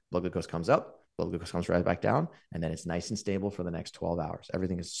 points. Blood glucose comes up, blood glucose comes right back down, and then it's nice and stable for the next 12 hours.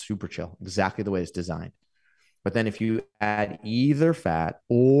 Everything is super chill, exactly the way it's designed. But then if you add either fat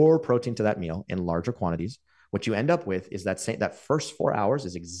or protein to that meal in larger quantities, what you end up with is that first 4 hours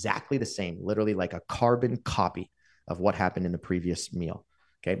is exactly the same, literally like a carbon copy of what happened in the previous meal.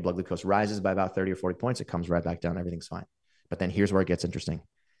 Okay, blood glucose rises by about 30 or 40 points. It comes right back down. Everything's fine. But then here's where it gets interesting.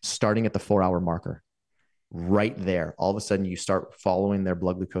 Starting at the 4-hour marker, right there, all of a sudden you start following their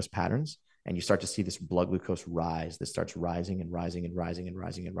blood glucose patterns, and you start to see this blood glucose rise that starts rising and rising and rising and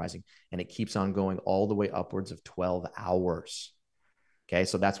rising and rising. And it keeps on going all the way upwards of 12 hours. Okay,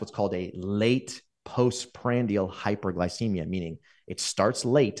 so that's what's called a late postprandial hyperglycemia, meaning it starts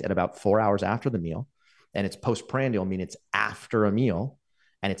late at about 4 hours after the meal, and it's postprandial, meaning it's after a meal,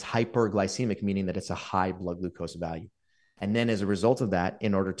 and it's hyperglycemic, meaning that it's a high blood glucose value. And then as a result of that,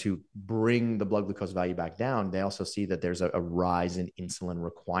 in order to bring the blood glucose value back down, they also see that there's a rise in insulin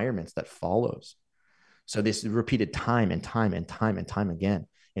requirements that follows. So this is repeated time and time and time and time again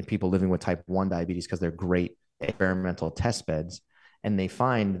in people living with type 1 diabetes because they're great experimental test beds. And they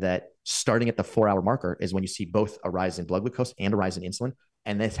find that starting at the 4-hour marker is when you see both a rise in blood glucose and a rise in insulin.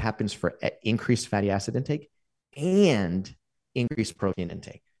 And this happens for increased fatty acid intake and increased protein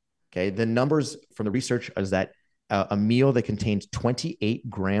intake. Okay. The numbers from the research is that a meal that contains 28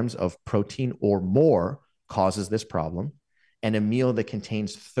 grams of protein or more causes this problem. And a meal that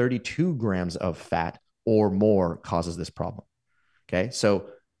contains 32 grams of fat or more causes this problem. Okay. So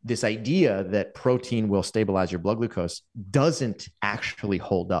this idea that protein will stabilize your blood glucose doesn't actually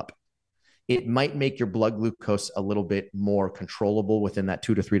hold up. It might make your blood glucose a little bit more controllable within that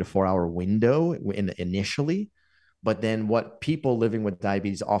 2 to 3 to 4 hour window initially. But then what people living with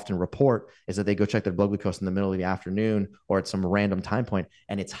diabetes often report is that they go check their blood glucose in the middle of the afternoon or at some random time point,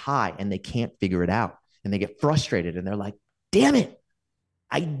 and it's high and they can't figure it out. And they get frustrated and they're like, damn it,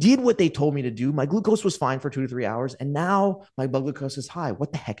 I did what they told me to do. My glucose was fine for 2 to 3 hours, and now my blood glucose is high.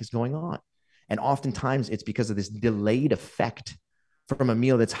 What the heck is going on? And oftentimes it's because of this delayed effect from a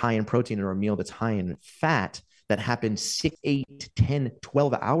meal that's high in protein or a meal that's high in fat that happened 6, 8, 10,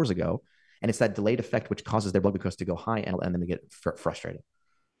 12 hours ago. And it's that delayed effect which causes their blood glucose to go high and then they get frustrated.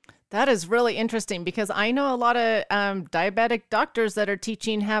 That is really interesting because I know a lot of diabetic doctors that are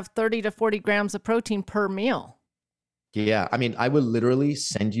teaching have 30 to 40 grams of protein per meal. Yeah. I mean, I will literally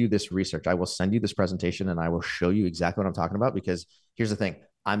send you this research. I will send you this presentation and I will show you exactly what I'm talking about, because here's the thing.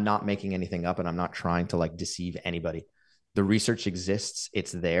 I'm not making anything up and I'm not trying to like deceive anybody. The research exists.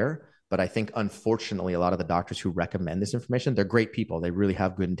 It's there. But I think, unfortunately, a lot of the doctors who recommend this information, they're great people. They really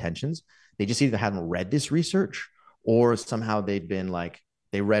have good intentions. They just either haven't read this research or somehow they've been like,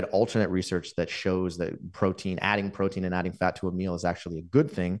 they read alternate research that shows that adding protein and adding fat to a meal is actually a good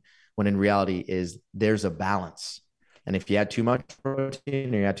thing, when in reality is there's a balance. And if you add too much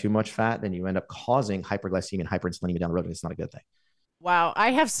protein or you add too much fat, then you end up causing hyperglycemia and hyperinsulinemia down the road. And it's not a good thing. Wow.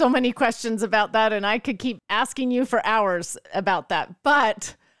 I have so many questions about that, and I could keep asking you for hours about that.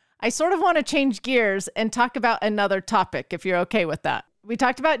 But I sort of want to change gears and talk about another topic, if you're okay with that. We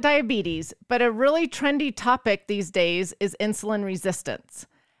talked about diabetes, but a really trendy topic these days is insulin resistance.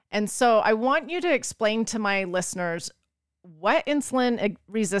 And so I want you to explain to my listeners what insulin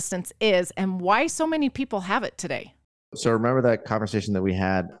resistance is and why so many people have it today. So remember that conversation that we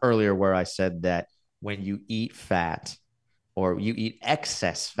had earlier where I said that when you eat fat or you eat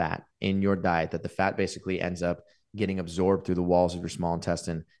excess fat in your diet, that the fat basically ends up getting absorbed through the walls of your small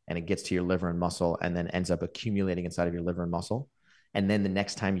intestine and it gets to your liver and muscle and then ends up accumulating inside of your liver and muscle. And then the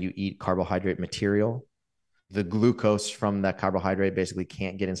next time you eat carbohydrate material, the glucose from that carbohydrate basically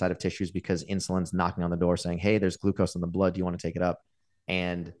can't get inside of tissues because insulin's knocking on the door saying, hey, there's glucose in the blood. Do you want to take it up?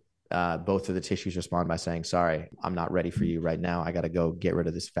 And both of the tissues respond by saying, sorry, I'm not ready for you right now. I got to go get rid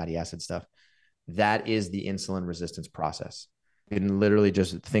of this fatty acid stuff. That is the insulin resistance process. You can literally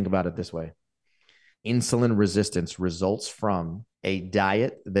just think about it this way. Insulin resistance results from a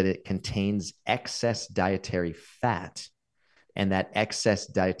diet that it contains excess dietary fat, and that excess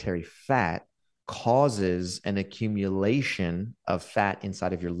dietary fat causes an accumulation of fat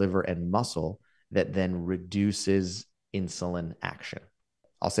inside of your liver and muscle that then reduces insulin action.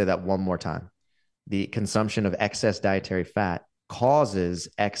 I'll say that one more time. The consumption of excess dietary fat causes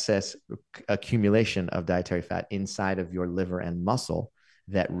excess accumulation of dietary fat inside of your liver and muscle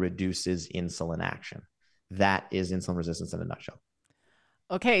that reduces insulin action. That is insulin resistance in a nutshell.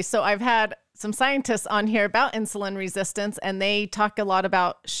 Okay, so I've had some scientists on here about insulin resistance, and they talk a lot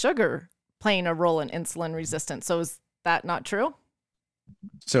about sugar playing a role in insulin resistance. So is that not true?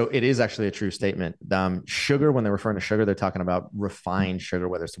 So it is actually a true statement. Sugar, when they're referring to sugar, they're talking about refined sugar,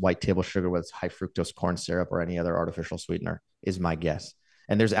 whether it's white table sugar, whether it's high fructose corn syrup or any other artificial sweetener, is my guess.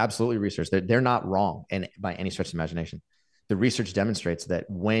 And there's absolutely research. They're not wrong by any stretch of imagination. The research demonstrates that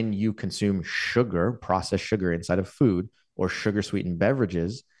when you consume sugar, processed sugar inside of food or sugar sweetened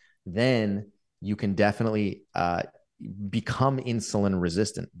beverages, then you can definitely become insulin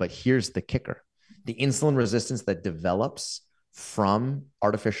resistant. But here's the kicker. The insulin resistance that develops from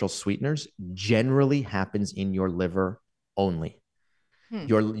artificial sweeteners generally happens in your liver only.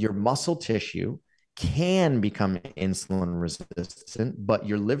 Your muscle tissue can become insulin resistant, but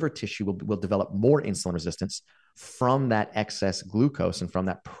your liver tissue will develop more insulin resistance from that excess glucose and from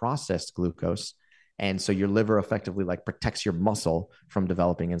that processed glucose. And so your liver effectively like protects your muscle from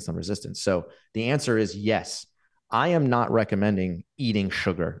developing insulin resistance. So the answer is yes. I am not recommending eating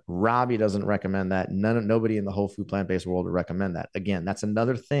sugar. Robbie doesn't recommend that. Nobody in the whole food plant-based world would recommend that. Again, that's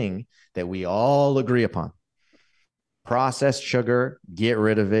another thing that we all agree upon. Processed sugar, get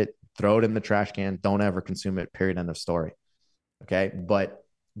rid of it, throw it in the trash can. Don't ever consume it, period, end of story. Okay. But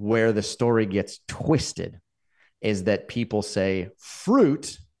where the story gets twisted is that people say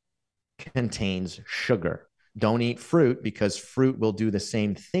fruit contains sugar. Don't eat fruit because fruit will do the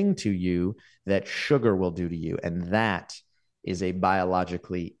same thing to you that sugar will do to you. And that is a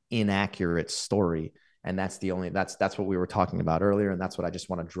biologically inaccurate story. And that's what we were talking about earlier. And that's what I just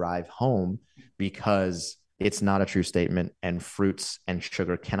want to drive home, because it's not a true statement, and fruits and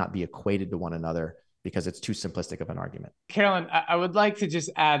sugar cannot be equated to one another because it's too simplistic of an argument. Carolyn, I would like to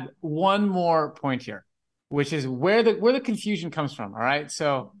just add one more point here, which is where the confusion comes from. All right.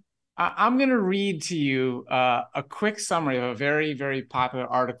 So I'm going to read to you a quick summary of a very, very popular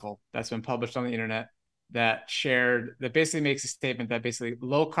article that's been published on the internet that basically makes a statement that basically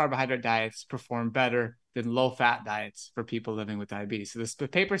low carbohydrate diets perform better than low fat diets for people living with diabetes. So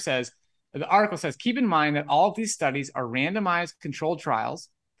the article says, keep in mind that all of these studies are randomized controlled trials,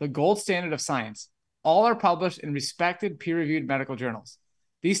 the gold standard of science. All are published in respected peer-reviewed medical journals.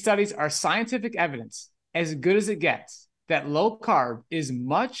 These studies are scientific evidence, as good as it gets, that low carb is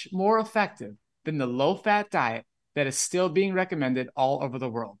much more effective than the low fat diet that is still being recommended all over the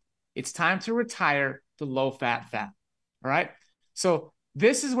world. It's time to retire the low fat. All right. So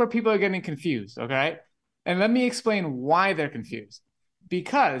this is where people are getting confused. Okay. And let me explain why they're confused.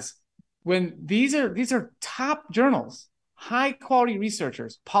 Because when these are top journals, high quality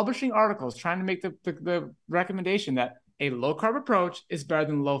researchers publishing articles trying to make the recommendation that a low carb approach is better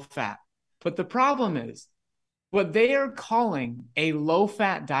than low fat. But the problem is what they are calling a low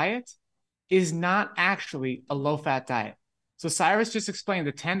fat diet is not actually a low fat diet. So Cyrus just explained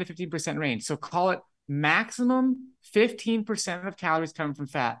the 10 to 15% range. So call it maximum 15% of calories coming from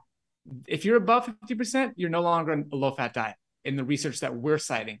fat. If you're above 50%, you're no longer in a low fat diet in the research that we're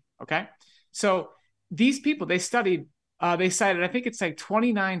citing. Okay. So these people, they cited, I think it's like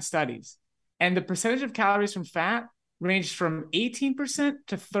 29 studies, and the percentage of calories from fat ranged from 18%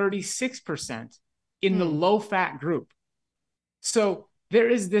 to 36% in the low fat group. So there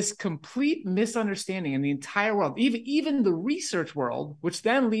is this complete misunderstanding in the entire world, even the research world, which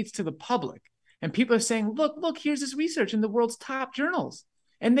then leads to the public. And people are saying, look, here's this research in the world's top journals.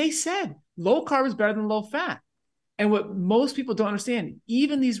 And they said low carb is better than low fat. And what most people don't understand,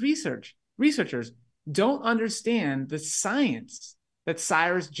 even these researchers don't understand the science that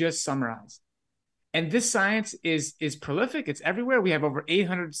Cyrus just summarized. And this science is prolific. It's everywhere. We have over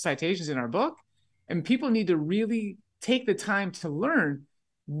 800 citations in our book. And people need to really take the time to learn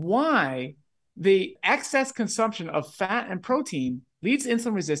why the excess consumption of fat and protein leads to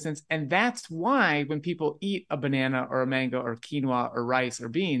insulin resistance. And that's why when people eat a banana or a mango or quinoa or rice or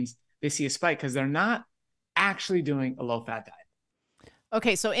beans, they see a spike, because they're not actually doing a low-fat diet.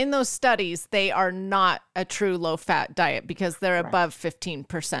 Okay, so in those studies, they are not a true low-fat diet because they're above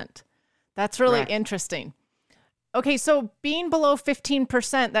 15%. That's really interesting. Okay, so being below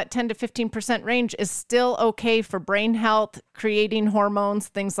 15%, that 10 to 15% range is still okay for brain health, creating hormones,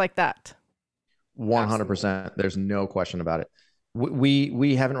 things like that. 100%. There's no question about it.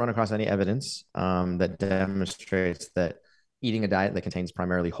 We haven't run across any evidence that demonstrates that eating a diet that contains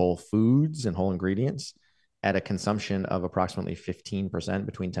primarily whole foods and whole ingredients at a consumption of approximately 15%,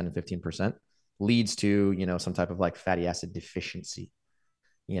 between 10 and 15%, leads to, some type of like fatty acid deficiency,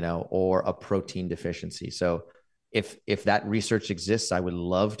 or a protein deficiency. So if that research exists, I would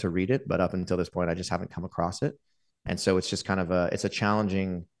love to read it, but up until this point, I just haven't come across it. And so it's just kind of it's a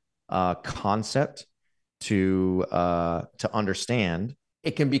challenging concept to understand.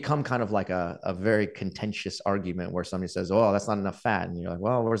 It can become kind of like a very contentious argument where somebody says, oh, that's not enough fat. And you're like,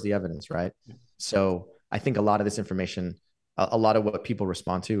 well, where's the evidence, right? So I think a lot of this information, a lot of what people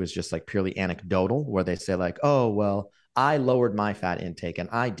respond to is just like purely anecdotal, where they say like, oh, well, I lowered my fat intake and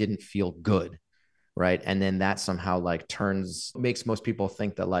I didn't feel good, right? And then that somehow like makes most people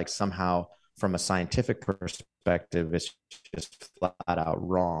think that like somehow from a scientific perspective, it's just flat out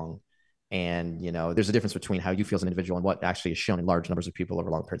wrong. And, there's a difference between how you feel as an individual and what actually is shown in large numbers of people over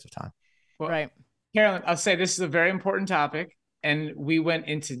long periods of time. Well, right. Carolyn, I'll say this is a very important topic. And we went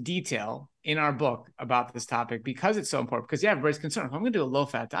into detail in our book about this topic because it's so important. Because everybody's concerned. If I'm going to do a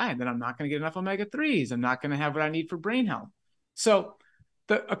low-fat diet, then I'm not going to get enough omega-3s. I'm not going to have what I need for brain health. So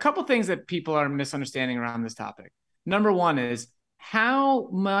a couple things that people are misunderstanding around this topic. Number one is, how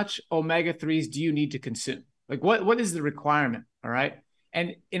much omega-3s do you need to consume? Like what is the requirement? All right.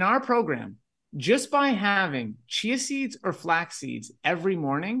 And in our program, just by having chia seeds or flax seeds every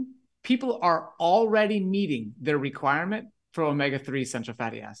morning, people are already meeting their requirement for omega-3 essential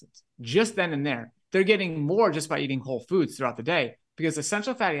fatty acids. Just then and there, they're getting more just by eating whole foods throughout the day, because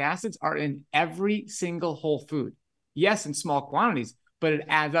essential fatty acids are in every single whole food. Yes, in small quantities, but it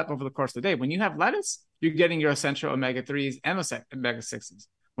adds up over the course of the day. When you have lettuce, you're getting your essential omega-3s and omega-6s.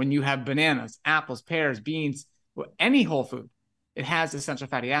 When you have bananas, apples, pears, beans, any whole food, it has essential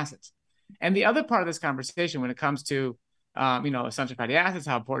fatty acids. And the other part of this conversation, when it comes to essential fatty acids,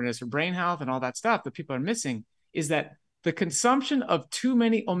 how important it is for brain health and all that stuff that people are missing, is that the consumption of too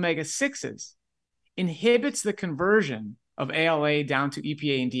many omega-6s inhibits the conversion of ALA down to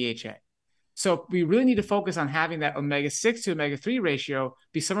EPA and DHA. So we really need to focus on having that omega-6 to omega-3 ratio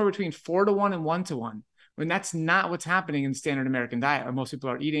be somewhere between 4-to-1 and 1-to-1, when that's not what's happening in the standard American diet, where most people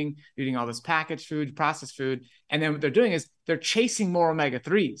are eating all this packaged food, processed food. And then what they're doing is they're chasing more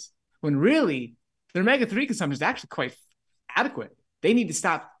omega-3s, when really their omega-3 consumption is actually quite adequate. They need to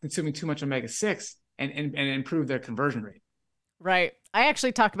stop consuming too much omega-6 and improve their conversion rate. Right. I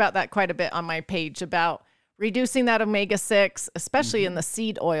actually talk about that quite a bit on my page, about reducing that omega-6, especially in the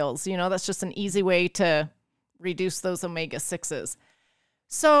seed oils. That's just an easy way to reduce those omega-6s.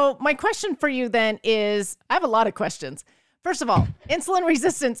 So my question for you then is, I have a lot of questions. First of all, insulin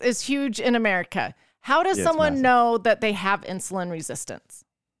resistance is huge in America. How does someone know that they have insulin resistance?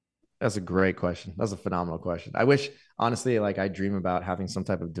 That's a great question. That's a phenomenal question. I wish, honestly, like I dream about having some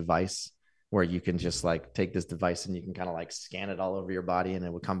type of device where you can just like take this device and you can kind of like scan it all over your body, and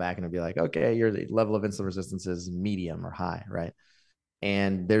it would come back and it'd be like, okay, your level of insulin resistance is medium or high, right?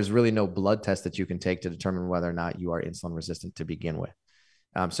 And there's really no blood test that you can take to determine whether or not you are insulin resistant to begin with.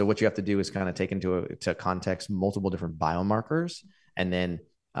 So what you have to do is kind of take into context multiple different biomarkers, and then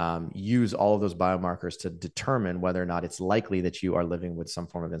use all of those biomarkers to determine whether or not it's likely that you are living with some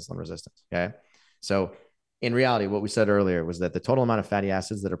form of insulin resistance. Okay. So in reality, what we said earlier was that the total amount of fatty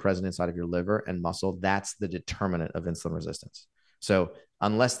acids that are present inside of your liver and muscle, that's the determinant of insulin resistance. So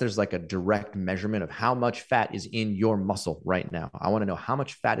unless there's like a direct measurement of how much fat is in your muscle right now, I want to know how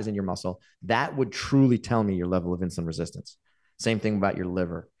much fat is in your muscle. That would truly tell me your level of insulin resistance. Same thing about your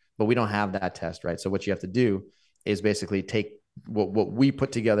liver, but we don't have that test, right? So what you have to do is basically take what we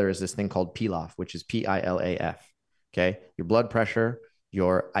put together is this thing called PILAF, which is PILAF. Okay. Your blood pressure,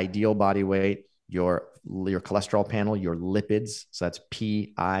 your ideal body weight, your cholesterol panel, your lipids. So that's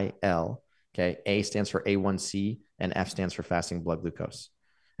PIL. Okay. A stands for A1C and F stands for fasting blood glucose.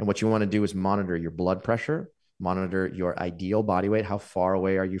 And what you want to do is monitor your blood pressure, monitor your ideal body weight. How far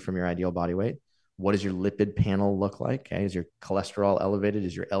away are you from your ideal body weight? What does your lipid panel look like? Okay. Is your cholesterol elevated?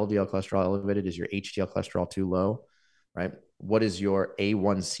 Is your LDL cholesterol elevated? Is your HDL cholesterol too low? Right? What is your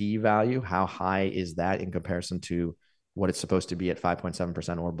A1C value? How high is that in comparison to what it's supposed to be at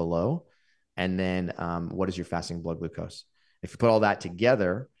 5.7% or below? And then what is your fasting blood glucose? If you put all that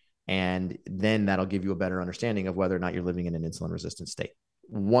together, and then that'll give you a better understanding of whether or not you're living in an insulin resistant state.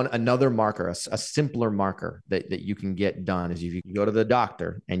 Another marker, a simpler marker that you can get done is if you go to the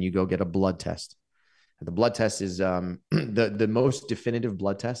doctor and you go get a blood test. The blood test is the most definitive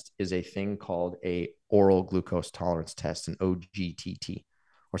blood test is a thing called a oral glucose tolerance test, an OGTT,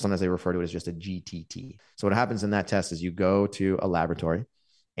 or sometimes they refer to it as just a GTT. So what happens in that test is you go to a laboratory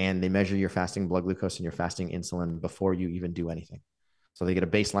and they measure your fasting blood glucose and your fasting insulin before you even do anything. So they get a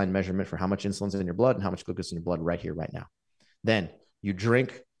baseline measurement for how much insulin's in your blood and how much glucose in your blood right here, right now. Then you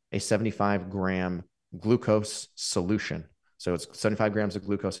drink a 75-gram glucose solution. So it's 75 grams of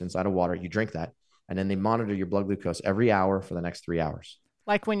glucose inside of water. You drink that. And then they monitor your blood glucose every hour for the next 3 hours.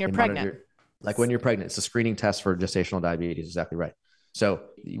 Like when you're pregnant. Like when you're pregnant. It's a screening test for gestational diabetes. Exactly right. So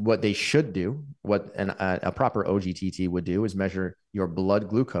what they should do, what a proper OGTT would do is measure your blood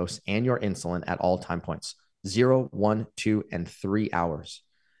glucose and your insulin at all time points, 0, 1, 2, and 3 hours.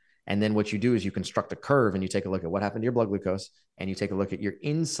 And then what you do is you construct a curve and you take a look at what happened to your blood glucose and you take a look at your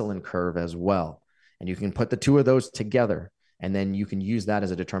insulin curve as well. And you can put the two of those together, and then you can use that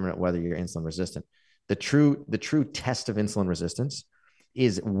as a determinant whether you're insulin resistant. The true test of insulin resistance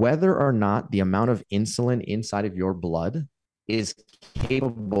is whether or not the amount of insulin inside of your blood is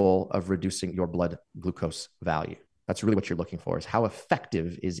capable of reducing your blood glucose value. That's really what you're looking for, is how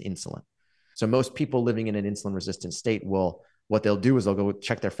effective is insulin. So most people living in an insulin resistant state what they'll do is they'll go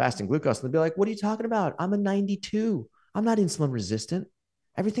check their fasting glucose and they'll be like, what are you talking about? I'm a 92. I'm not insulin resistant.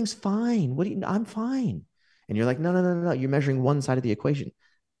 Everything's fine. I'm fine. And you're like, no. You're measuring one side of the equation.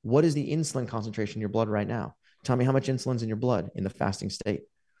 What is the insulin concentration in your blood right now? Tell me how much insulin's in your blood in the fasting state.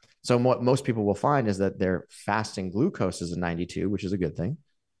 So what most people will find is that their fasting glucose is a 92, which is a good thing.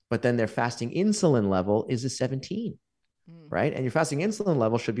 But then their fasting insulin level is a 17, right? And your fasting insulin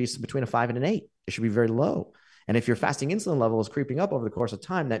level should be between a 5 and an 8. It should be very low. And if your fasting insulin level is creeping up over the course of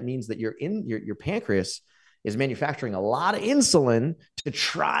time, that means that your pancreas is manufacturing a lot of insulin to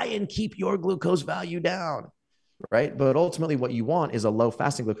try and keep your glucose value down, right? But ultimately what you want is a low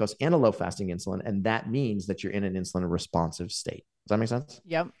fasting glucose and a low fasting insulin. And that means that you're in an insulin responsive state. Does that make sense?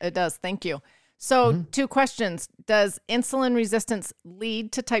 Yep, it does. Thank you. So 2 questions. Does insulin resistance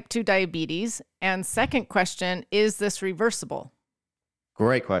lead to type 2 diabetes? And second question, is this reversible?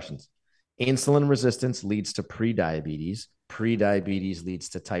 Great questions. Insulin resistance leads to prediabetes. Prediabetes leads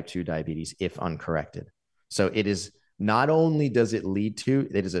to type 2 diabetes if uncorrected. So it is not only does it lead to,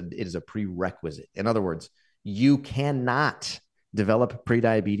 it is a prerequisite. In other words, you cannot develop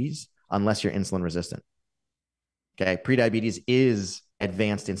prediabetes unless you're insulin resistant. Okay. Prediabetes is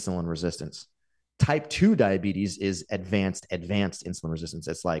advanced insulin resistance. Type 2 diabetes is advanced insulin resistance.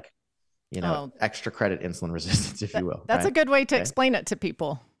 It's like, extra credit insulin resistance, if you will. That's right? a good way to explain it to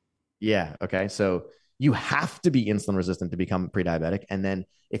people. Yeah. Okay. So you have to be insulin resistant to become pre-diabetic. And then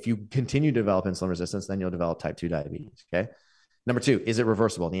if you continue to develop insulin resistance, then you'll develop type 2 diabetes. Okay. Number 2, is it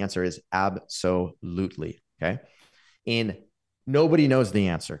reversible? The answer is absolutely. Okay. Nobody knows the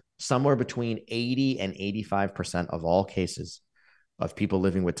answer. Somewhere between 80 and 85% of all cases of people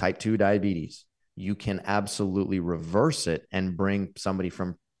living with type 2 diabetes, you can absolutely reverse it and bring somebody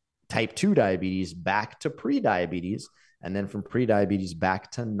from type 2 diabetes back to pre-diabetes, and then from pre-diabetes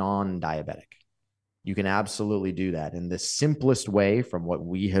back to non-diabetic. You can absolutely do that. And the simplest way, from what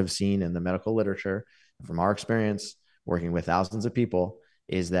we have seen in the medical literature, from our experience working with thousands of people,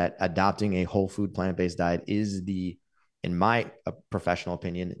 is that adopting a whole food plant-based diet is in my professional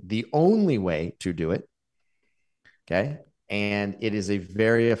opinion, the only way to do it. Okay. And it is a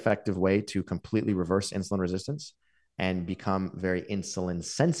very effective way to completely reverse insulin resistance and become very insulin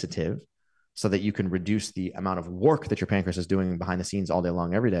sensitive, so that you can reduce the amount of work that your pancreas is doing behind the scenes all day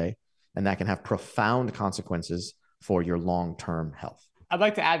long, every day. And that can have profound consequences for your long-term health. I'd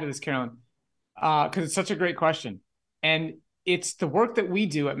like to add to this, Carolyn, because it's such a great question. And it's the work that we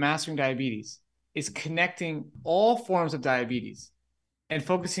do at Mastering Diabetes is connecting all forms of diabetes and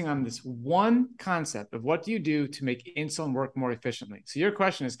focusing on this one concept of what do you do to make insulin work more efficiently. So your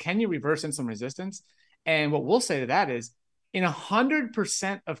question is, can you reverse insulin resistance? And what we'll say to that is, in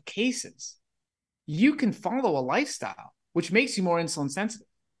 100% of cases, you can follow a lifestyle which makes you more insulin sensitive.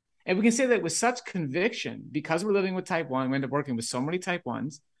 And we can say that with such conviction, because we're living with type 1, we end up working with so many type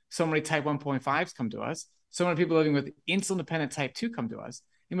 1s, so many type 1.5s come to us, so many people living with insulin-dependent type 2 come to us.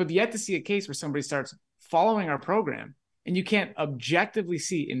 And we've yet to see a case where somebody starts following our program and you can't objectively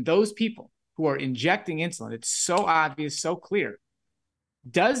see in those people who are injecting insulin, it's so obvious, so clear.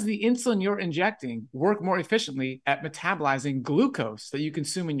 Does the insulin you're injecting work more efficiently at metabolizing glucose that you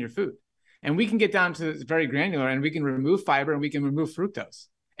consume in your food? And we can get down to this very granular, and we can remove fiber and we can remove fructose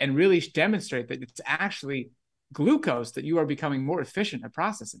and really demonstrate that it's actually glucose that you are becoming more efficient at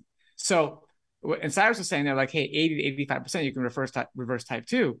processing. So, and Cyrus was saying they're like, hey, 80 to 85% you can reverse type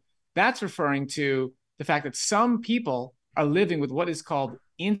 2. That's referring to the fact that some people are living with what is called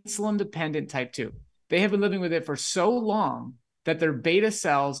insulin-dependent type 2. They have been living with it for so long that their beta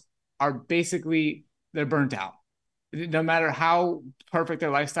cells are basically, they're burnt out. No matter how perfect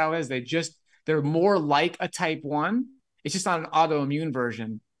their lifestyle is, they're more like a type 1. It's just not an autoimmune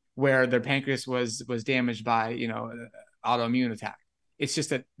version where their pancreas was damaged by, autoimmune attack. It's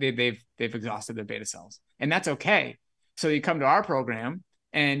just that they've exhausted their beta cells, and that's okay. So you come to our program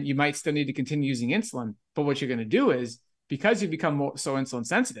and you might still need to continue using insulin, but what you're going to do is, because you've become so insulin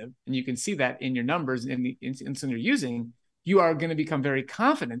sensitive, and you can see that in your numbers in the insulin you're using, you are going to become very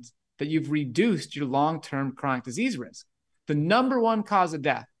confident that you've reduced your long-term chronic disease risk. The number one cause of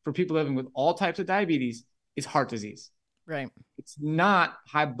death for people living with all types of diabetes is heart disease. Right. It's not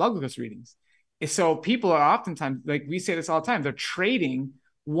high blood glucose readings. So people are oftentimes, like we say this all the time, they're trading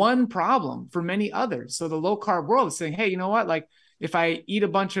one problem for many others. So the low carb world is saying, hey, you know what? Like if I eat a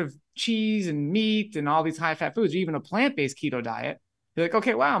bunch of cheese and meat and all these high fat foods, or even a plant-based keto diet, you're like,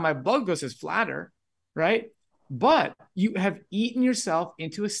 okay, wow, my blood glucose is flatter, right? But you have eaten yourself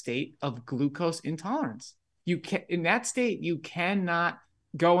into a state of glucose intolerance. In that state, you cannot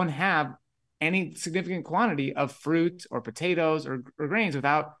go and have any significant quantity of fruit or potatoes or grains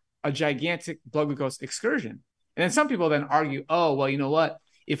without a gigantic blood glucose excursion. And then some people then argue, oh, well, you know what?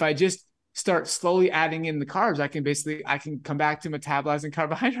 If I just start slowly adding in the carbs, I can come back to metabolizing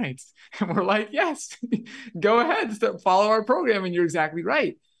carbohydrates. And we're like, yes, go ahead, follow our program. And you're exactly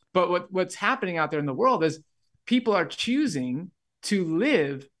right. But what's happening out there in the world is people are choosing to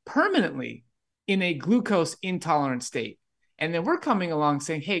live permanently in a glucose intolerant state. And then we're coming along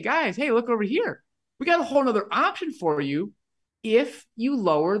saying, hey guys, hey, look over here. We got a whole nother option for you if you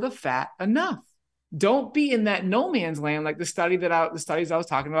lower the fat enough. Don't be in that no man's land like the studies I was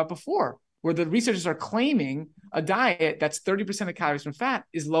talking about before, where the researchers are claiming a diet that's 30% of calories from fat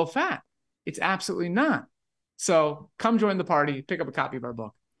is low fat. It's absolutely not. So come join the party, pick up a copy of our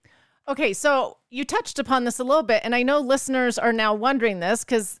book. Okay, so you touched upon this a little bit, and I know listeners are now wondering this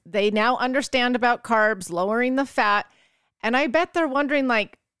because they now understand about carbs, lowering the fat. And I bet they're wondering,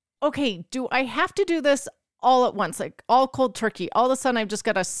 like, okay, do I have to do this all at once, like all cold turkey? All of a sudden, I've just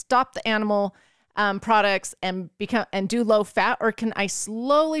got to stop the animal products and do low fat, or can I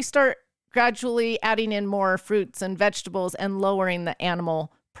slowly start gradually adding in more fruits and vegetables and lowering the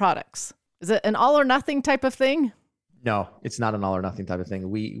animal products? Is it an all or nothing type of thing? No, it's not an all or nothing type of thing.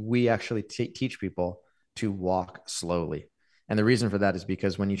 We actually teach people to walk slowly. And the reason for that is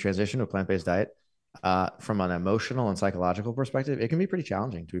because when you transition to a plant-based diet, from an emotional and psychological perspective, it can be pretty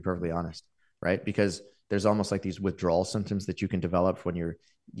challenging, to be perfectly honest, right? Because there's almost like these withdrawal symptoms that you can develop when you're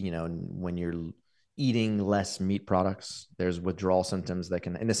eating less meat products. There's withdrawal symptoms that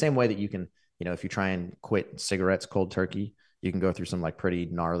can, in the same way that you can, if you try and quit cigarettes cold turkey, you can go through some like pretty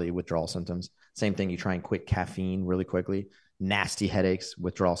gnarly withdrawal symptoms. Same thing, you try and quit caffeine really quickly, nasty headaches,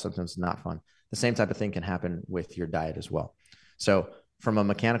 withdrawal symptoms, not fun. The same type of thing can happen with your diet as well. So from a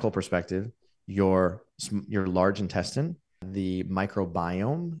mechanical perspective, your large intestine, the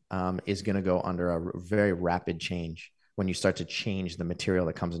microbiome is going to go under a very rapid change when you start to change the material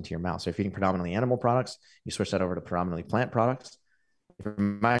that comes into your mouth. So if you're eating predominantly animal products, you switch that over to predominantly plant products. If your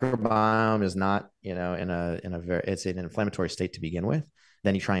microbiome is not, in a very, it's in an inflammatory state to begin with,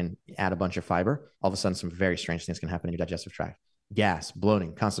 then you try and add a bunch of fiber. All of a sudden, some very strange things can happen in your digestive tract: gas,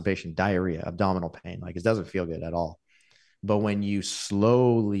 bloating, constipation, diarrhea, abdominal pain. Like, it doesn't feel good at all. But when you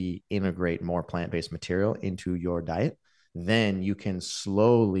slowly integrate more plant-based material into your diet, then you can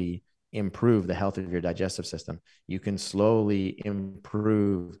slowly improve the health of your digestive system. You can slowly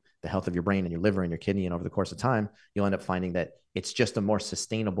improve the health of your brain and your liver and your kidney. And over the course of time, you'll end up finding that it's just a more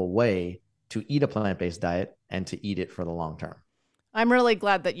sustainable way to eat a plant-based diet and to eat it for the long term. I'm really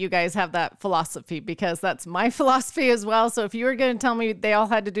glad that you guys have that philosophy, because that's my philosophy as well. So if you were going to tell me they all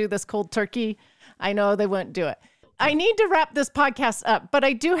had to do this cold turkey, I know they wouldn't do it. I need to wrap this podcast up, but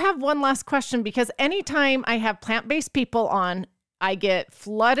I do have one last question, because anytime I have plant-based people on, I get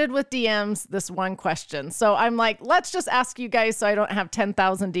flooded with DMs this one question. So I'm like, let's just ask you guys so I don't have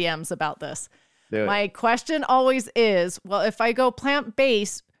 10,000 DMs about this. My question always is, well, if I go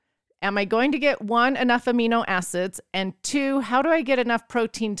plant-based, am I going to get, one, enough amino acids, and two, how do I get enough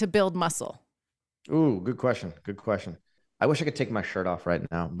protein to build muscle? Ooh, good question. Good question. I wish I could take my shirt off right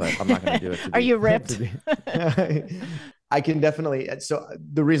now, but I'm not going to do it. Are you ripped? I can definitely. So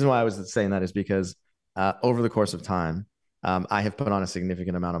the reason why I was saying that is because over the course of time, I have put on a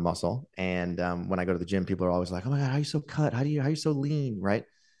significant amount of muscle. And when I go to the gym, people are always like, "Oh my God, how are you so cut? How are you so lean?" Right?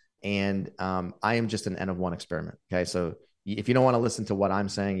 And I am just an N of one experiment. Okay. So if you don't want to listen to what I'm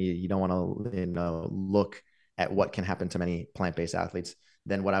saying, you don't want to, look at what can happen to many plant-based athletes,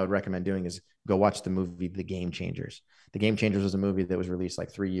 then what I would recommend doing is go watch the movie The Game Changers. The Game Changers was a movie that was released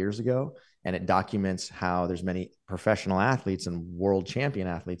like 3 years ago, and it documents how there's many professional athletes and world champion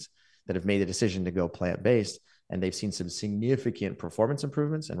athletes that have made the decision to go plant-based, and they've seen some significant performance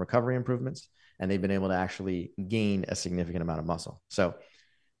improvements and recovery improvements, and they've been able to actually gain a significant amount of muscle. So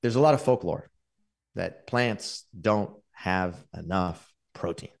there's a lot of folklore that plants don't have enough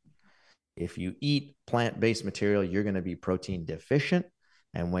protein. If you eat plant-based material, you're going to be protein deficient.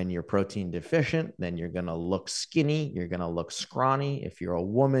 And when you're protein deficient, then you're going to look skinny. You're going to look scrawny. If you're a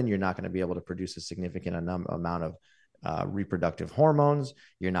woman, you're not going to be able to produce a significant amount of reproductive hormones.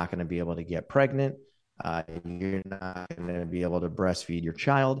 You're not going to be able to get pregnant. You're not going to be able to breastfeed your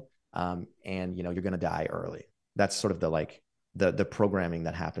child. And, you're going to die early. That's sort of the programming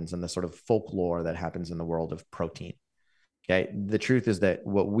that happens and the sort of folklore that happens in the world of protein. Okay. The truth is that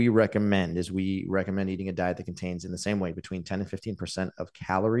what we recommend is eating a diet that contains, in the same way, between 10 and 15% of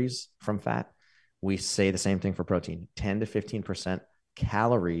calories from fat. We say the same thing for protein: 10 to 15%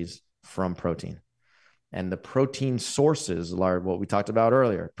 calories from protein. And the protein sources are what we talked about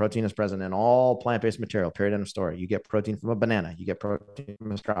earlier. Protein is present in all plant-based material, period, end of story. You get protein from a banana. You get protein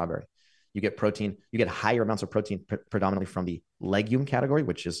from a strawberry. You get higher amounts of protein predominantly from the legume category,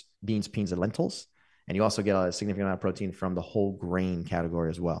 which is beans, peas, and lentils. And you also get a significant amount of protein from the whole grain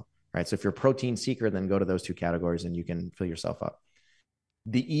category as well, right? So if you're a protein seeker, then go to those two categories and you can fill yourself up.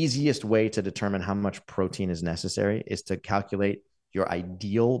 The easiest way to determine how much protein is necessary is to calculate your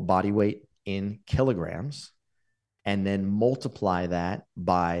ideal body weight in kilograms and then multiply that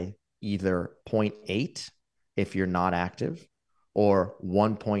by either 0.8 if you're not active or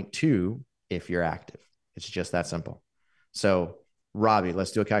 1.2 if you're active. It's just that simple. So Robbie,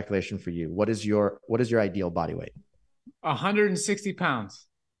 let's do a calculation for you. What is your ideal body weight? 160 pounds.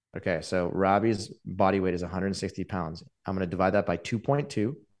 Okay. So Robbie's body weight is 160 pounds. I'm going to divide that by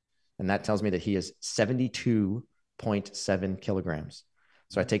 2.2. And that tells me that he is 72.7 kilograms.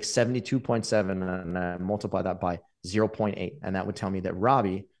 So I take 72.7 and I multiply that by 0.8. And that would tell me that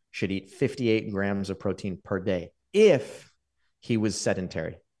Robbie should eat 58 grams of protein per day if he was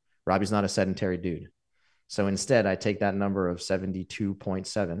sedentary. Robbie's not a sedentary dude. So instead, I take that number of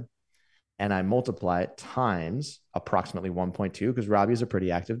 72.7 and I multiply it times approximately 1.2, because Robbie is a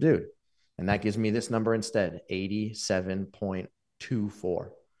pretty active dude. And that gives me this number instead, 87.24.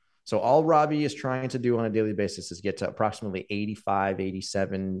 So all Robbie is trying to do on a daily basis is get to approximately 85,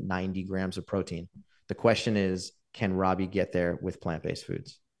 87, 90 grams of protein. The question is, can Robbie get there with plant-based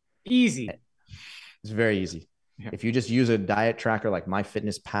foods? Easy. It's very easy. Yeah. If you just use a diet tracker like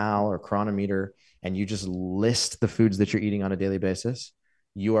MyFitnessPal or Chronometer, and you just list the foods that you're eating on a daily basis,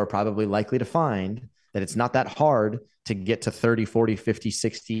 you are probably likely to find that it's not that hard to get to 30, 40, 50,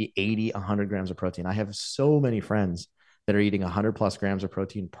 60, 80, 100 grams of protein. I have so many friends that are eating 100 plus grams of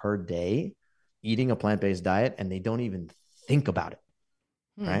protein per day, eating a plant-based diet, and they don't even think about it.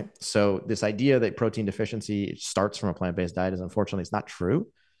 Right. So this idea that protein deficiency starts from a plant-based diet is, unfortunately, it's not true.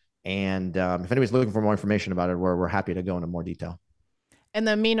 And if anybody's looking for more information about it, we're happy to go into more detail. And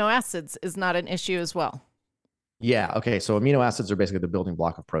the amino acids is not an issue as well. Yeah. Okay. So amino acids are basically the building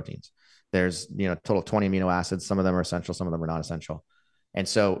block of proteins. There's, total of 20 amino acids. Some of them are essential, some of them are not essential. And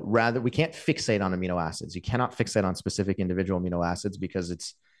so rather, we can't fixate on amino acids. You cannot fixate on specific individual amino acids because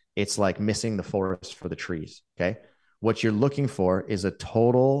it's like missing the forest for the trees. Okay. What you're looking for is a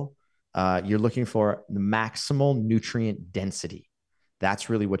total, you're looking for the maximal nutrient density. That's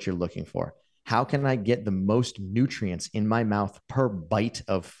really what you're looking for. How can I get the most nutrients in my mouth per bite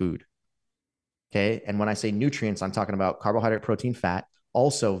of food? Okay. And when I say nutrients, I'm talking about carbohydrate, protein, fat,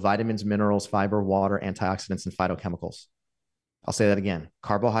 also vitamins, minerals, fiber, water, antioxidants, and phytochemicals. I'll say that again: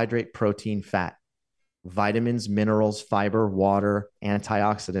 carbohydrate, protein, fat, vitamins, minerals, fiber, water,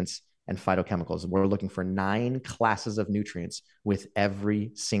 antioxidants, and phytochemicals. We're looking for 9 classes of nutrients with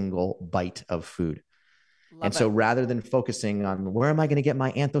every single bite of food. And so rather than focusing on where am I going to get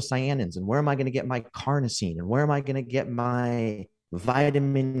my anthocyanins and where am I going to get my carnosine and where am I going to get my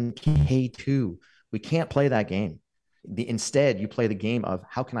vitamin K2, we can't play that game. Instead, you play the game of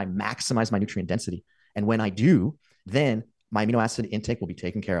how can I maximize my nutrient density? And when I do, then my amino acid intake will be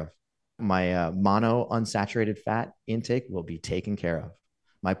taken care of. My mono unsaturated fat intake will be taken care of.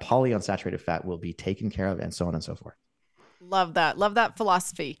 My polyunsaturated fat will be taken care of, and so on and so forth. Love that. Love that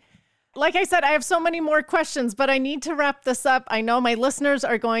philosophy. Like I said, I have so many more questions, but I need to wrap this up. I know my listeners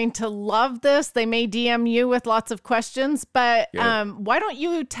are going to love this. They may DM you with lots of questions, but why don't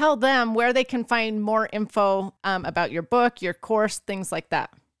you tell them where they can find more info about your book, your course, things like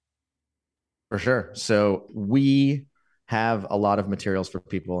that? For sure. So we have a lot of materials for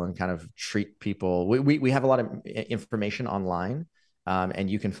people and kind of treat people. We have a lot of information online, and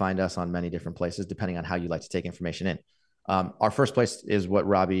you can find us on many different places depending on how you like to take information in. Our first place is what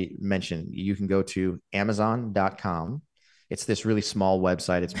Robbie mentioned. You can go to Amazon.com. It's this really small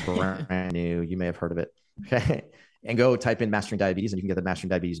website. It's brand new. You may have heard of it. Okay. And go type in Mastering Diabetes and you can get the Mastering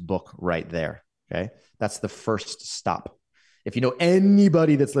Diabetes book right there. Okay. That's the first stop. If you know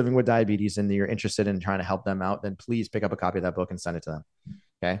anybody that's living with diabetes and you're interested in trying to help them out, then please pick up a copy of that book and send it to them.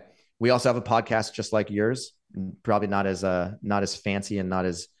 Okay. We also have a podcast just like yours, probably not as fancy and not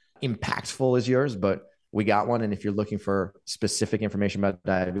as impactful as yours, but we got one. And if you're looking for specific information about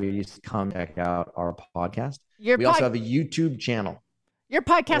diabetes, come check out our podcast. We also have a YouTube channel. Your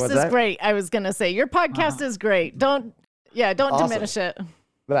podcast is great. I was going to say your podcast is great. Don't awesome. Diminish it.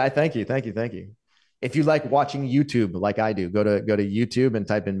 But I thank you. If you like watching YouTube like I do, go to YouTube and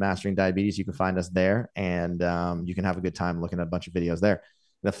type in Mastering Diabetes. You can find us there, and you can have a good time looking at a bunch of videos there.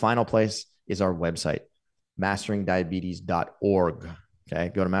 The final place is our website, masteringdiabetes.org.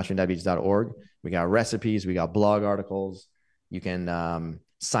 Okay, go to masteringdiabetes.org. We got recipes, we got blog articles. You can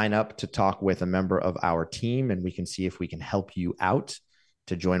sign up to talk with a member of our team, and we can see if we can help you out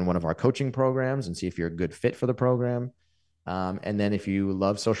to join one of our coaching programs and see if you're a good fit for the program. And then if you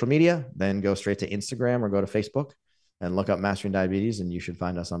love social media, then go straight to Instagram or go to Facebook and look up Mastering Diabetes, and you should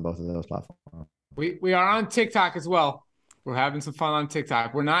find us on both of those platforms. We are on TikTok as well. We're having some fun on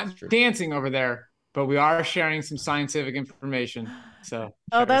TikTok. We're not dancing over there, but we are sharing some scientific information. So,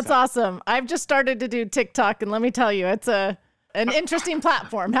 that's awesome. I've just started to do TikTok, and let me tell you, it's an interesting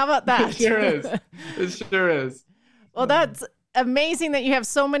platform. How about that? It sure is. Well, that's amazing that you have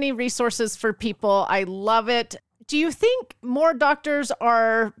so many resources for people. I love it. Do you think more doctors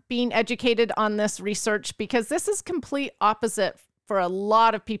are being educated on this research? Because this is complete opposite for a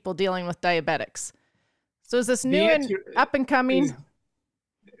lot of people dealing with diabetics. So is this new and up and coming?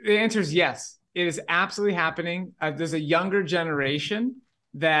 The answer is yes. It is absolutely happening. There's a younger generation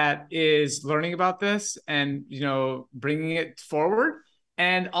that is learning about this and, bringing it forward.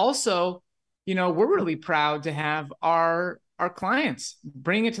 And also, we're really proud to have our clients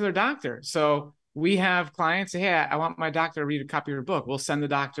bring it to their doctor. So we have clients say, hey, I want my doctor to read a copy of your book. We'll send the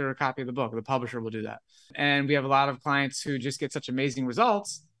doctor a copy of the book. The publisher will do that. And we have a lot of clients who just get such amazing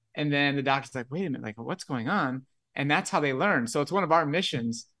results. And then the doctor's like, wait a minute, what's going on? And that's how they learn. So it's one of our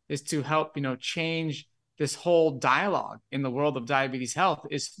missions is to help, change this whole dialogue in the world of diabetes health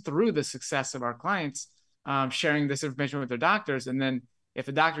is through the success of our clients, sharing this information with their doctors. And then if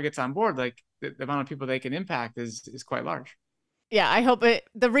the doctor gets on board, the amount of people they can impact is quite large. Yeah, I hope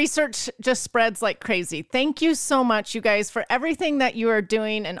the research just spreads like crazy. Thank you so much, you guys, for everything that you are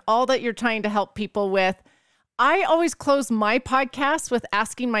doing and all that you're trying to help people with. I always close my podcast with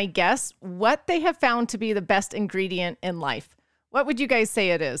asking my guests what they have found to be the best ingredient in life. What would you guys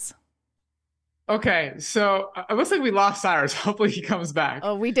say it is? Okay, so it looks like we lost Cyrus. Hopefully he comes back.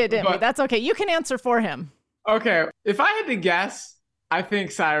 Oh, we did, didn't we? That's okay. You can answer for him. Okay, if I had to guess, I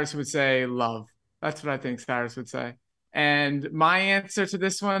think Cyrus would say love. That's what I think Cyrus would say. And my answer to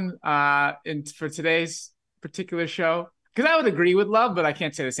this one for today's particular show, because I would agree with love, but I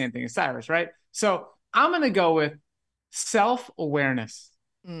can't say the same thing as Cyrus, right? So I'm going to go with self-awareness.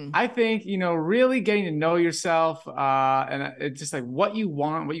 I think, really getting to know yourself and it's just like what you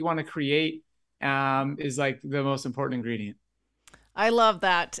want to create is like the most important ingredient. I love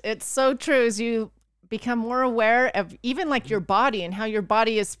that. It's so true. As you become more aware of even like your body and how your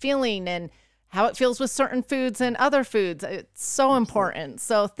body is feeling and how it feels with certain foods and other foods, it's so important.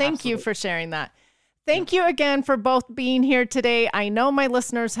 So thank you for sharing that. Thank you again for both being here today. I know my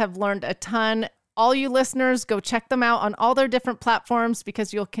listeners have learned a ton. All you listeners, go check them out on all their different platforms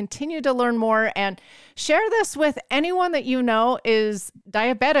because you'll continue to learn more, and share this with anyone that you know is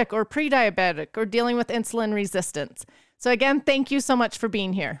diabetic or pre-diabetic or dealing with insulin resistance. So again, thank you so much for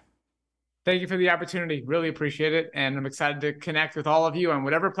being here. Thank you for the opportunity. Really appreciate it. And I'm excited to connect with all of you on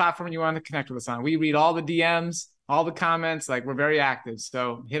whatever platform you want to connect with us on. We read all the DMs, all the comments, like we're very active.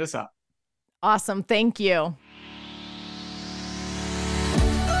 So hit us up. Awesome. Thank you.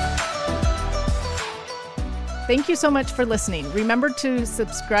 Thank you so much for listening. Remember to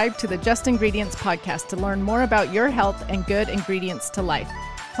subscribe to the Just Ingredients podcast to learn more about your health and good ingredients to life.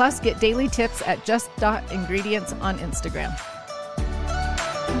 Plus, get daily tips at just.ingredients on Instagram.